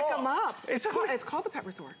resort. They come and pick him up. It's called the Pet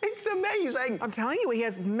Resort. It's amazing. I'm telling you, he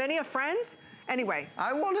has many friends. Anyway.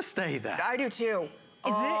 I want to stay there. I do too.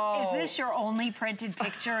 Is this your only printed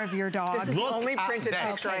picture of your dog? This is the only printed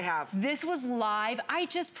picture I have. This was live. I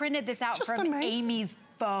just printed this out from Amy's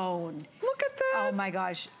phone. Look at this. Oh my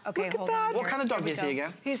gosh. Okay, Look hold at on. What kind of dog is he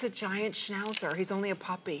again? He's a giant schnauzer. He's only a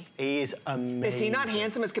puppy. He is amazing. Is he not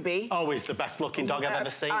handsome as could be? Oh, he's the best looking dog I've ever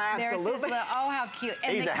seen. Absolutely. Oh, how cute.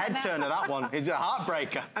 And he's a head turner, that one. He's a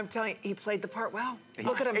heartbreaker. I'm telling you, he played the part well.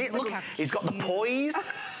 Look at him. Look, he's got the poise.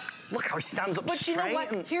 Look how he stands up straight. But you know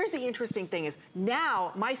what? Here's the interesting thing is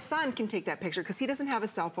now my son can take that picture because he doesn't have a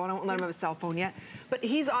cell phone. I won't let him have a cell phone yet. But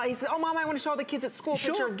he says, oh, Mom, I want to show all the kids at school a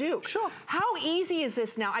picture of Duke. Sure. How easy is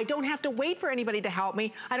this now? I don't have to wait for anybody to help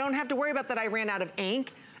me. I don't have to worry about that I ran out of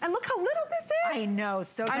ink. And look how little this is. I know.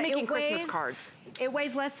 So I'm making Christmas cards. It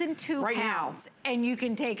weighs less than 2 pounds. And you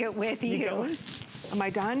can take it with you. Am I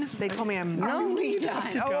done? They told me I'm not. No, you have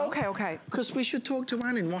to go. Oh, okay. Because we should talk to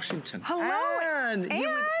Anne in Washington. Hello, Anne. You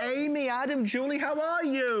and Amy, Adam, Julie, how are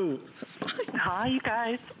you? That's fine. Hi, you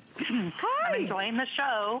guys. Hi. I'm enjoying the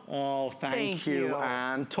show. Oh, thank you,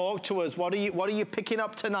 Anne. Talk to us. What are you picking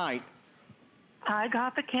up tonight? I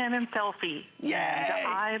got the Canon selfie. Yay!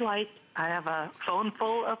 And I have a phone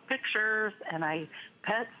full of pictures and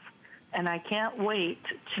pets, and I can't wait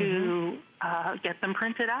to get them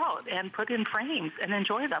printed out and put in frames and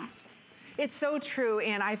enjoy them. It's so true,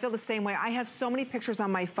 and I feel the same way. I have so many pictures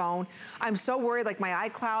on my phone. I'm so worried, like my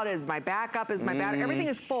iCloud is my backup, is my battery. Everything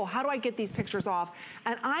is full. How do I get these pictures off?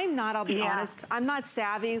 And I'm not, I'll be honest, I'm not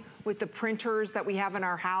savvy with the printers that we have in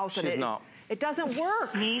our house. She's not. It doesn't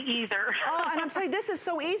work. Me either. Oh, and I'm telling you, this is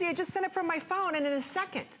so easy. I just send it from my phone, and in a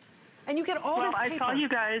second. And you get all this paper. Well, I saw you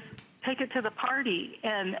guys take it to the party,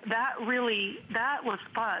 and that was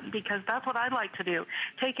fun, because that's what I'd like to do.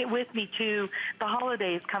 Take it with me to the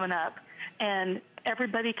holidays coming up, and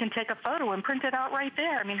everybody can take a photo and print it out right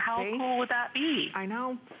there. I mean, how cool would that be? I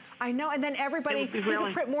know. And then everybody, you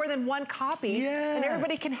can print more than one copy, and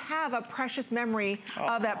everybody can have a precious memory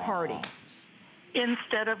of that party.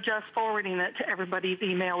 Instead of just forwarding it to everybody's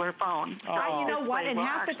email or phone. You know what? And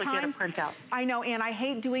half the time, I know, and I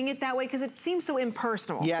hate doing it that way because it seems so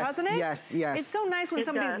impersonal, doesn't it? Yes. It's so nice when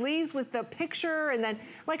somebody leaves with the picture, and then,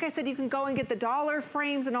 like I said, you can go and get the dollar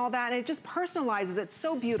frames and all that, and it just personalizes it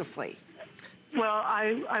so beautifully. Well,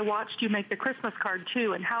 I watched you make the Christmas card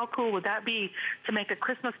too, and how cool would that be to make a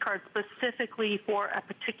Christmas card specifically for a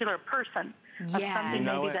particular person? Yes. Something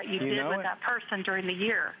maybe that you did with that person during the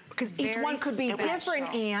year. Because each one could be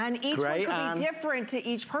different, Anne. Each one could be different to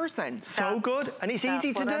each person. So good, and it's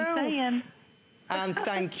easy to do. I'm saying. And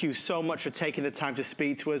thank you so much for taking the time to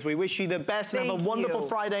speak to us. We wish you the best and have a wonderful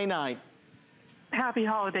Friday night. Happy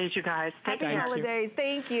holidays, you guys. Happy holidays.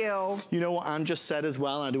 Thank you. You know what Anne just said as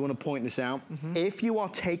well, and I do want to point this out. If you are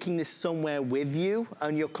taking this somewhere with you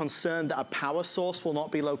and you're concerned that a power source will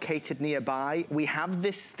not be located nearby, we have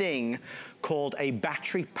this thing called a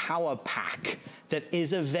battery power pack that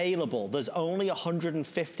is available. There's only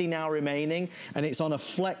 150 now remaining, and it's on a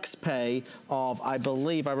flex pay of, I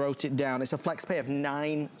believe I wrote it down, it's a flex pay of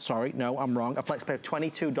a flex pay of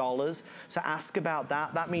 $22. So ask about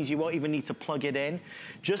that. That means you won't even need to plug it in.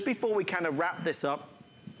 Just before we kind of wrap this up,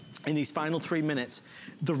 in these final 3 minutes,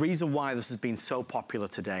 the reason why this has been so popular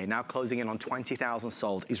today, now closing in on 20,000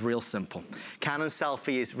 sold, is real simple. Canon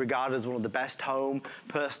Selfie is regarded as one of the best home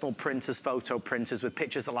personal printers, photo printers, with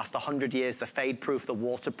pictures that last 100 years, they're fade-proof, they're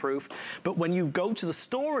waterproof. But when you go to the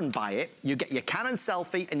store and buy it, you get your Canon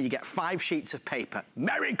Selfie and you get 5 sheets of paper.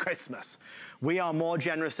 Merry Christmas! We are more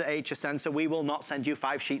generous at HSN, so we will not send you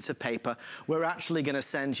 5 sheets of paper. We're actually gonna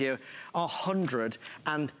send you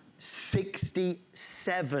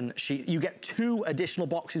 167 sheets. You get 2 additional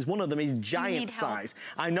boxes. One of them is giant size.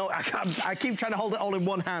 I know, I keep trying to hold it all in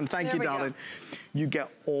one hand. Thank you, darling. You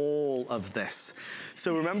get all of this.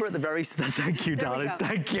 So remember at the very start, thank you, darling,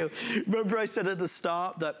 thank you. Remember I said at the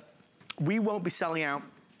start that we won't be selling out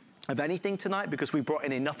of anything tonight because we brought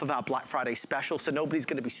in enough of our Black Friday special, so nobody's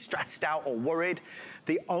gonna be stressed out or worried.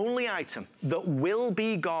 The only item that will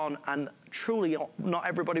be gone and truly not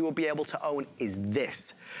everybody will be able to own is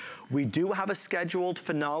this. We do have a scheduled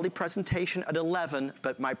finale presentation at 11,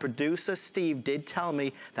 but my producer, Steve, did tell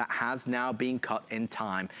me that has now been cut in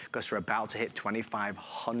time because we're about to hit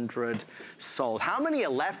 2,500 sold. How many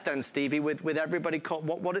are left then, Stevie, with everybody caught?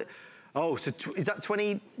 Oh, so is that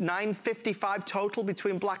 2,955 total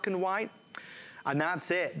between black and white? And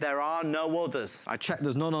that's it. There are no others. I checked,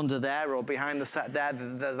 there's none under there or behind the set there.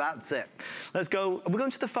 That's it. Let's go. Are we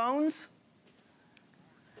going to the phones?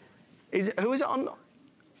 Who is it on?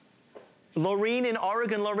 Laureen in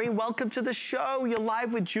Oregon. Laureen, welcome to the show. You're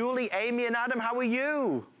live with Julie, Amy, and Adam. How are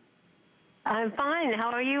you? I'm fine.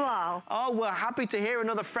 How are you all? Oh, we're happy to hear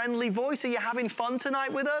another friendly voice. Are you having fun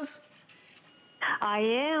tonight with us? I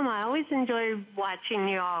am. I always enjoy watching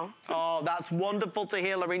you all. Oh, that's wonderful to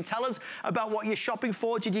hear, Lorraine. Tell us about what you're shopping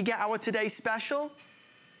for. Did you get our today's special?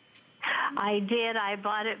 I did. I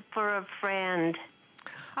bought it for a friend.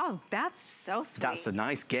 Oh, that's so sweet. That's a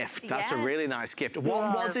nice gift. That's a really nice gift.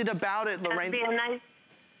 What was it about it, Lorraine? That'd be a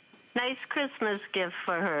nice Christmas gift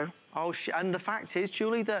for her. Oh, and the fact is,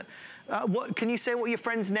 Julie, that can you say what your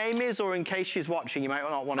friend's name is, or in case she's watching, you might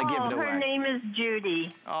not want to give it away? Her name is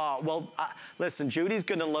Judy. Oh, well, listen, Judy's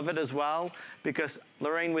going to love it as well, because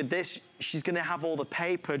Lorraine, with this, she's going to have all the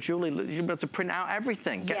paper. Julie, you'll be able to print out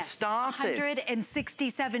everything. Get started.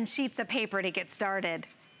 167 sheets of paper to get started.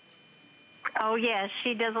 Oh, yes,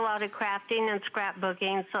 she does a lot of crafting and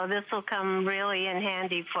scrapbooking, so this will come really in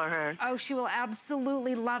handy for her. Oh, she will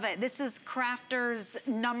absolutely love it. This is Crafter's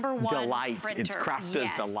 #1 delight. printer. It's Crafter's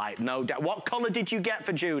delight, no doubt. What color did you get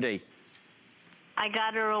for Judy? I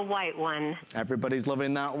got her a white one. Everybody's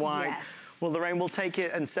loving that white. Yes. Well, Lorraine, we'll take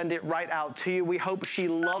it and send it right out to you. We hope she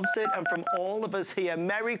loves it, and from all of us here,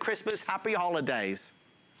 Merry Christmas, Happy Holidays.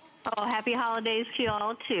 Oh, happy holidays to you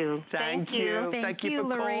all, too. Thank you. Thank you for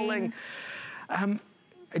Lorraine. calling.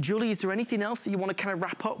 Julie, is there anything else that you want to kind of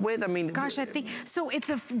wrap up with? I mean... Gosh, I think, so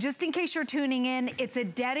it's just in case you're tuning in, it's a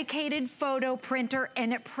dedicated photo printer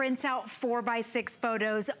and it prints out 4x6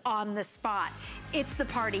 photos on the spot. It's the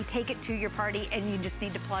party. Take it to your party and you just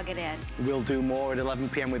need to plug it in. We'll do more at 11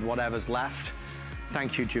 p.m. with whatever's left.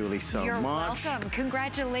 Thank you, Julie, so much. You're welcome.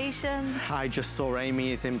 Congratulations. I just saw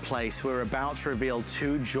Amy is in place. We're about to reveal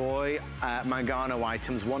 2 Joy Mangano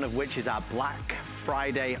items, one of which is our Black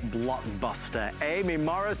Friday blockbuster. Amy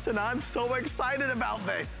Morrison, I'm so excited about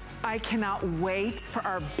this. I cannot wait for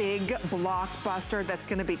our big blockbuster that's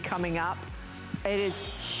gonna be coming up. It is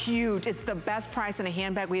huge. It's the best price in a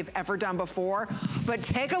handbag we have ever done before. But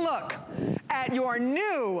take a look at your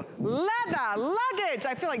new leather luggage.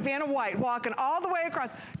 I feel like Vanna White walking all the way across.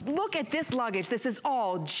 Look at this luggage. This is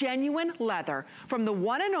all genuine leather from the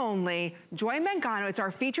one and only Joy Mangano. It's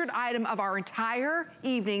our featured item of our entire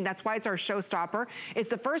evening. That's why it's our showstopper. It's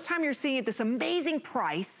the first time you're seeing it, this amazing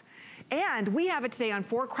price. And we have it today on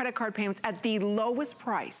 4 credit card payments at the lowest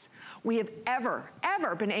price we have ever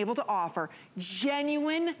been able to offer.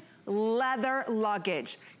 Genuine leather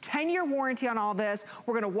luggage. 10-year warranty on all this.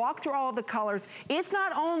 We're gonna walk through all of the colors. It's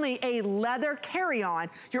not only a leather carry-on,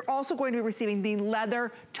 you're also going to be receiving the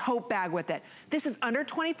leather tote bag with it. This is under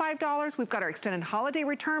 $25. We've got our extended holiday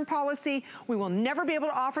return policy. We will never be able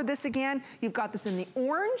to offer this again. You've got this in the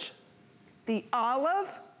orange, the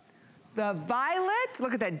olive, the violet.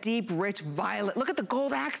 Look at that deep, rich violet. Look at the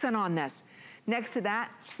gold accent on this. Next to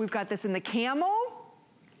that, we've got this in the camel,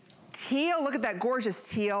 teal. Look at that gorgeous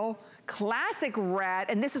teal, classic red,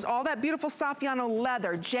 and this is all that beautiful Saffiano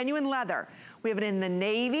leather, genuine leather. We have it in the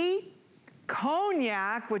navy,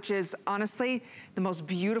 cognac, which is honestly the most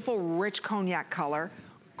beautiful, rich cognac color,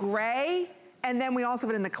 gray, and then we also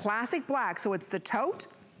have it in the classic black. So it's the tote.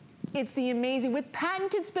 It's the amazing, with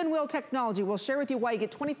patented spin wheel technology. We'll share with you why you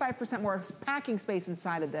get 25% more packing space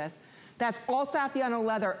inside of this. That's all Saffiano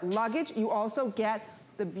leather luggage. You also get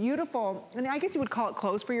the beautiful, and I guess you would call it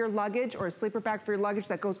clothes for your luggage or a sleeper bag for your luggage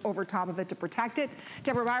that goes over top of it to protect it.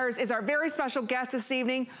 Deborah Byers is our very special guest this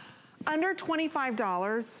evening. Under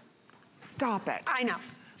 $25, stop it. I know.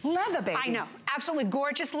 Leather, baby. I know, absolutely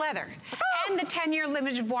gorgeous leather. And the 10-year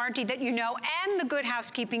limited warranty that you know, and the Good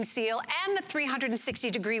Housekeeping seal, and the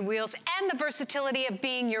 360-degree wheels, and the versatility of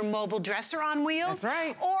being your mobile dresser on wheels. That's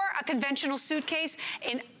right. Or a conventional suitcase.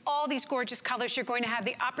 In all these gorgeous colors, you're going to have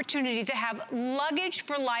the opportunity to have luggage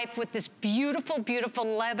for life with this beautiful, beautiful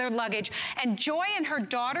leather luggage. And Joy and her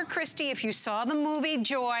daughter, Christy, if you saw the movie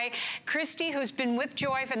Joy, Christy, who's been with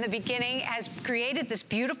Joy from the beginning, has created this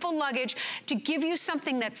beautiful luggage to give you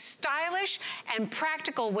something that's stylish and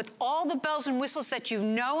practical with all the bells and whistles that you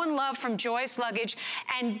know and love from Joy's luggage,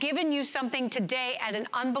 and given you something today at an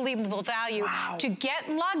unbelievable value to get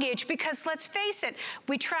luggage, because let's face it,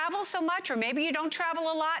 we travel so much, or maybe you don't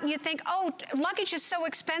travel a lot, and you think, oh, luggage is so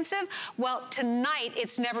expensive. Well, tonight,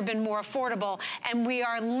 it's never been more affordable. And we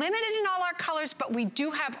are limited in all our colors, but we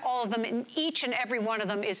do have all of them, and each and every one of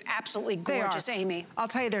them is absolutely gorgeous, Amy. I'll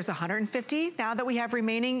tell you, there's 150 now that we have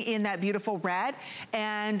remaining in that beautiful red.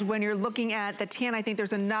 And when you're looking at the tan, I think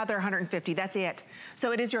there's another 150. That's it.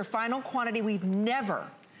 So it is your final quantity. We've never,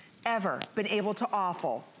 ever been able to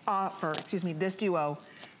offer this duo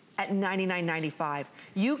at $99.95.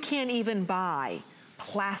 You can't even buy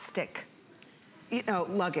plastic,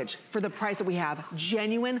 luggage for the price that we have.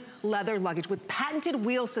 Genuine leather luggage with patented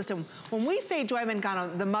wheel system. When we say Joy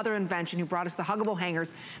Mangano, the mother invention who brought us the huggable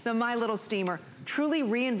hangers, the My Little Steamer, truly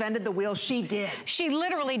reinvented the wheel, she did. She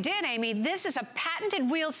literally did, Amy. This is a patented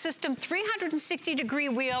wheel system, 360-degree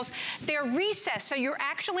wheels. They're recessed, so you're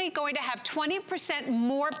actually going to have 20%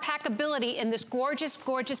 more packability in this gorgeous,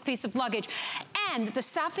 gorgeous piece of luggage. And the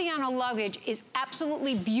Saffiano luggage is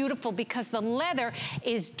absolutely beautiful because the leather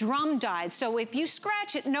is drum dyed. So if you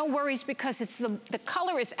scratch it, no worries, because it's the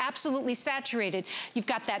color is absolutely saturated. You've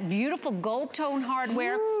got that beautiful gold tone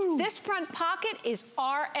hardware. Ooh. This front pocket is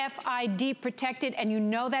RFID protected, and you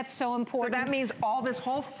know that's so important. So that means all this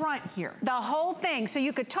whole front here. The whole thing. So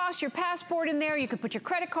you could toss your passport in there, you could put your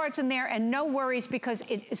credit cards in there, and no worries, because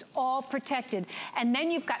it is all protected. And then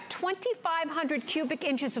you've got 2,500 cubic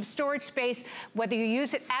inches of storage space, whether you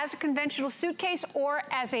use it as a conventional suitcase or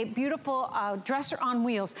as a beautiful dresser on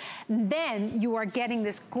wheels. Then you are getting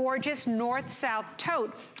this gorgeous north-south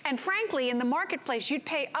tote. And frankly, in the marketplace, you'd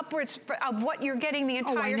pay upwards of what you're getting the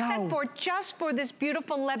entire set for, just for this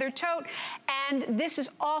beautiful leather tote. And this is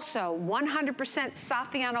also 100%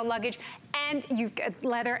 Saffiano luggage and you've got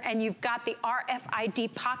leather, and you've got the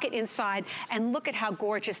RFID pocket inside, and look at how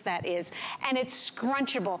gorgeous that is. And it's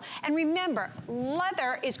scrunchable. And remember,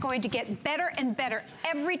 leather is going to get better and better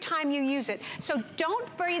every time you use it. So don't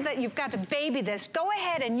worry that you've got to baby this. Go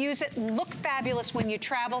ahead and use it and look fabulous when you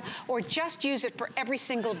travel, or just use it for every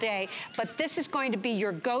single day. But this is going to be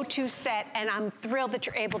your go-to set, and I'm thrilled that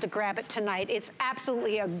you're able to grab it tonight. It's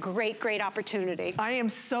absolutely a great, great opportunity. I am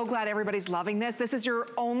so glad everybody's loving this. This is your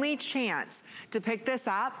only chance to pick this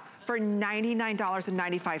up for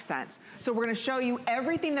 $99.95. So we're gonna show you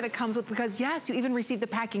everything that it comes with, because yes, you even receive the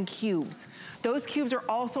packing cubes. Those cubes are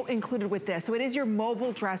also included with this. So it is your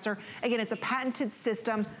mobile dresser. Again, it's a patented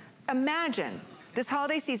system. Imagine, this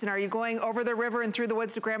holiday season, are you going over the river and through the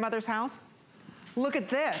woods to grandmother's house? Look at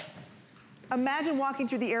this. Imagine walking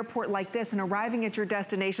through the airport like this and arriving at your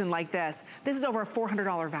destination like this. This is over a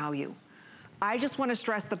 $400 value. I just want to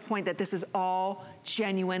stress the point that this is all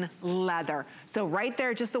genuine leather. So right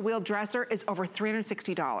there, just the wheeled dresser is over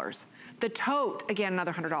 $360. The tote, again,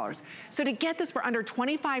 another $100. So to get this for under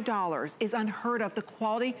 $25 is unheard of. The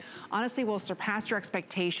quality, honestly, will surpass your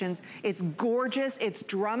expectations. It's gorgeous, it's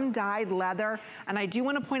drum-dyed leather. And I do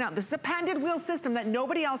want to point out, this is a patented wheel system that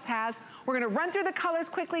nobody else has. We're gonna run through the colors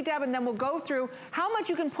quickly, Deb, and then we'll go through how much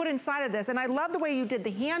you can put inside of this. And I love the way you did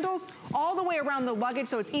the handles all the way around the luggage,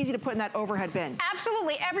 so it's easy to put in that overhead bin.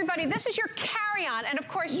 Absolutely, everybody, this is your carry-on. And of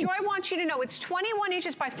course, Joy wants you to know it's 21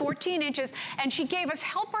 inches by 14 inches, and she gave us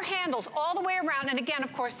helper handles all the way around. And again,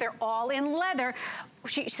 of course, they're all in leather.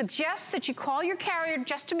 She suggests that you call your carrier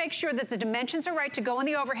just to make sure that the dimensions are right to go in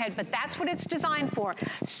the overhead, but that's what it's designed for.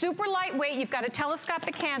 Super lightweight, you've got a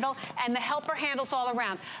telescopic handle, and the helper handles all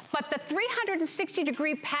around. But the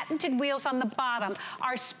 360-degree patented wheels on the bottom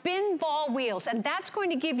are spin ball wheels, and that's going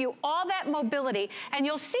to give you all that mobility. And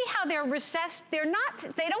you'll see how they're recessed. They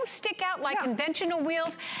don't stick out like conventional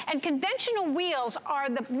wheels, and conventional wheels are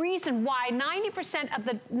the reason why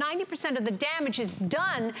 90% of the damage is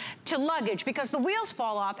done to luggage, because the wheels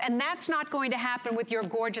fall off, and that's not going to happen with your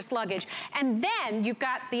gorgeous luggage. And then you've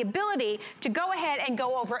got the ability to go ahead and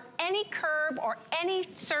go over any curb or any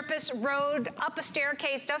surface, road, up a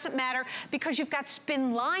staircase, doesn't matter, because you've got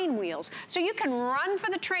spin line wheels. So you can run for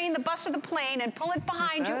the train, the bus, or the plane and pull it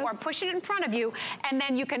behind you or push it in front of you, and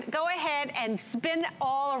then you can go ahead and spin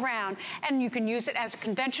all around. And you can use it as a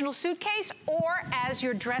conventional suitcase or as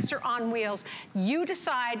your dresser on wheels. You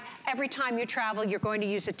decide every time you travel, you're going to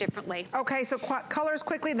use it differently. Okay, so colors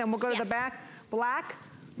quickly, then we'll go to the back. Black,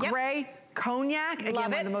 gray, cognac. Again,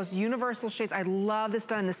 one of the most universal shades. I love this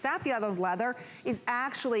done. And the Saffiano leather is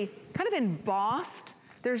actually kind of embossed.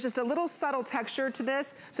 There's just a little subtle texture to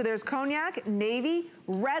this. So there's cognac, navy,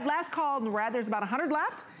 red, last call in red. There's about 100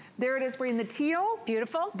 left. There it is for you in the teal.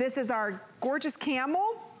 Beautiful. This is our gorgeous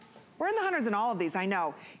camel. We're in the hundreds in all of these, I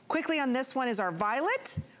know. Quickly on this one is our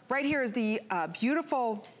violet. Right here is the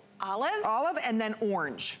beautiful olive, and then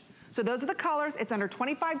orange. So those are the colors. It's under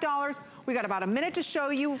 $25. We got about a minute to show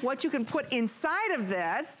you what you can put inside of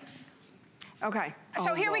this. Okay.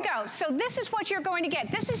 So here we go. So this is what you're going to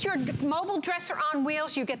get. This is your mobile dresser on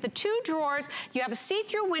wheels. You get the 2 drawers. You have a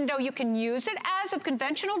see-through window. You can use it as a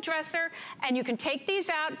conventional dresser, and you can take these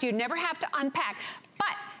out. You never have to unpack.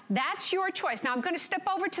 But that's your choice. Now I'm going to step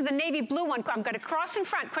over to the navy blue one. I'm going to cross in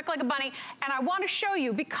front, quick like a bunny, and I want to show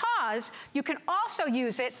you, because you can also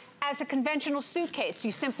use it as a conventional suitcase.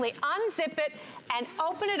 You simply unzip it and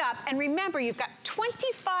open it up. And remember, you've got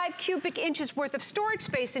 25 cubic inches worth of storage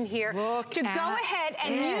space in here to go ahead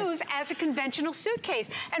and use as a conventional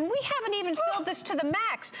suitcase. And we haven't even filled this to the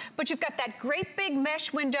max, but you've got that great big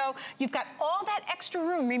mesh window. You've got all that extra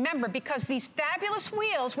room, remember, because these fabulous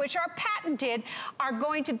wheels, which are patented, are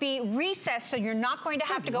going to be recessed, so you're not going to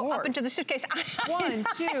have to go up into the suitcase. 1,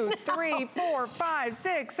 2, 3, 4, 5,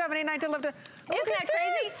 6, 7, 8, 9, 10, 11, 12. Isn't that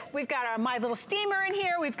crazy? We've got our My Little Steamer in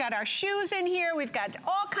here. We've got our shoes in here. We've got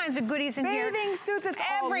all kinds of goodies in here. Bathing suits, it's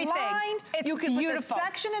everything. all lined. It's you can beautiful. put the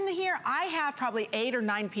section in here. I have probably 8 or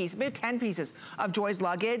 9 pieces, maybe 10 pieces of Joy's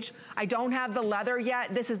luggage. I don't have the leather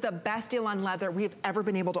yet. This is the best deal on leather we have ever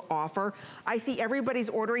been able to offer. I see everybody's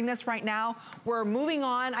ordering this right now. We're moving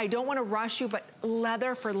on. I don't want to rush you, but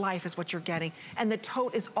leather for life is what you're getting. And the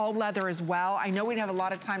tote is all leather as well. I know we didn't have a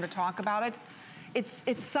lot of time to talk about it.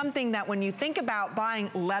 It's something that when you think about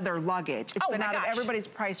buying leather luggage, it's been out of everybody's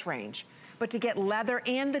price range. But to get leather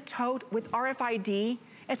and the tote with RFID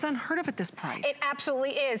It's unheard of at this price. It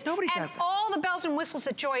absolutely is. Nobody does it. And all the bells and whistles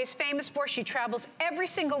that Joy is famous for. She travels every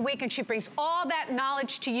single week and she brings all that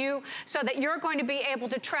knowledge to you so that you're going to be able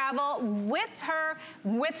to travel with her,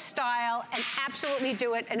 with style, and absolutely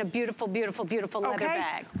do it in a beautiful, beautiful, beautiful leather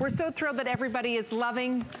bag. We're so thrilled that everybody is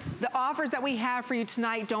loving the offers that we have for you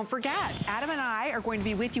tonight. Don't forget, Adam and I are going to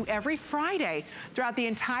be with you every Friday throughout the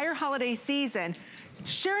entire holiday season,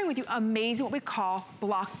 sharing with you amazing what we call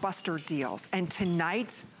blockbuster deals. And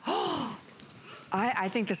tonight, I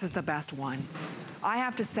think this is the best one. I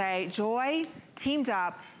have to say, Joy teamed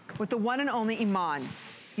up with the one and only Iman.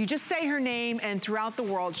 You just say her name, and throughout the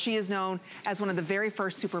world, she is known as one of the very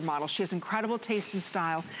first supermodels. She has incredible taste and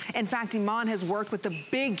style. In fact, Iman has worked with the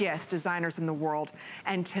biggest designers in the world.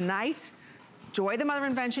 And tonight, Joy, the Mother of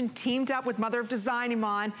Invention, teamed up with Mother of Design,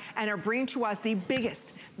 Iman, and are bringing to us the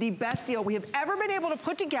biggest, the best deal we have ever been able to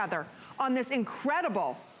put together on this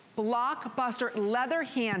incredible blockbuster leather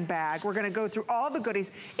handbag. We're gonna go through all the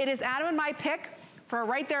goodies. It is Adam and my pick for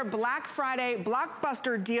right there, Black Friday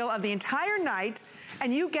blockbuster deal of the entire night,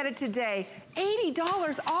 and you get it today,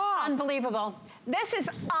 $80 off. Unbelievable. This is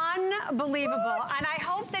unbelievable. What? And I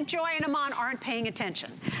hope that Joy and Iman aren't paying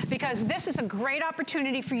attention, because this is a great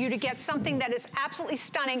opportunity for you to get something that is absolutely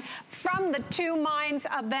stunning from the two minds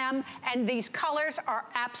of them, and these colors are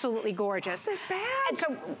absolutely gorgeous. What's this bag? And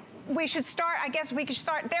so we should start, I guess we could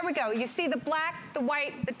start, there we go. You see the black, the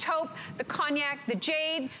white, the taupe, the cognac, the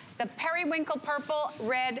jade, the periwinkle purple,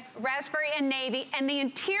 red, raspberry, and navy, and the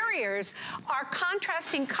interiors are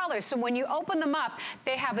contrasting colors. So when you open them up,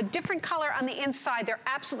 they have a different color on the inside. They're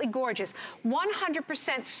absolutely gorgeous.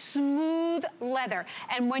 100% smooth leather.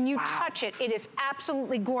 And when you touch it, it is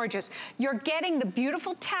absolutely gorgeous. You're getting the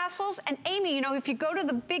beautiful tassels. And Amy, you know, if you go to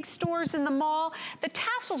the big stores in the mall, the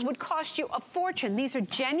tassels would cost you a fortune. These are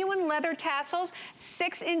genuine leather tassels,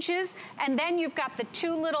 6 inches. And then you've got the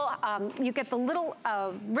two little, you get the little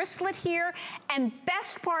wristlet here. And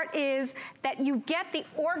best part is that you get the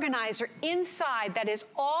organizer inside that is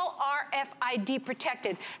all RFID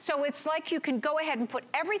protected. So it's like you can go ahead and put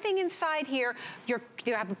everything inside here. You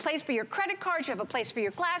have a place for your credit cards, you have a place for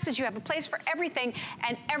your glasses, you have a place for everything,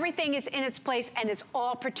 and everything is in its place and it's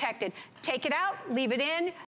all protected. Take it out, leave it in,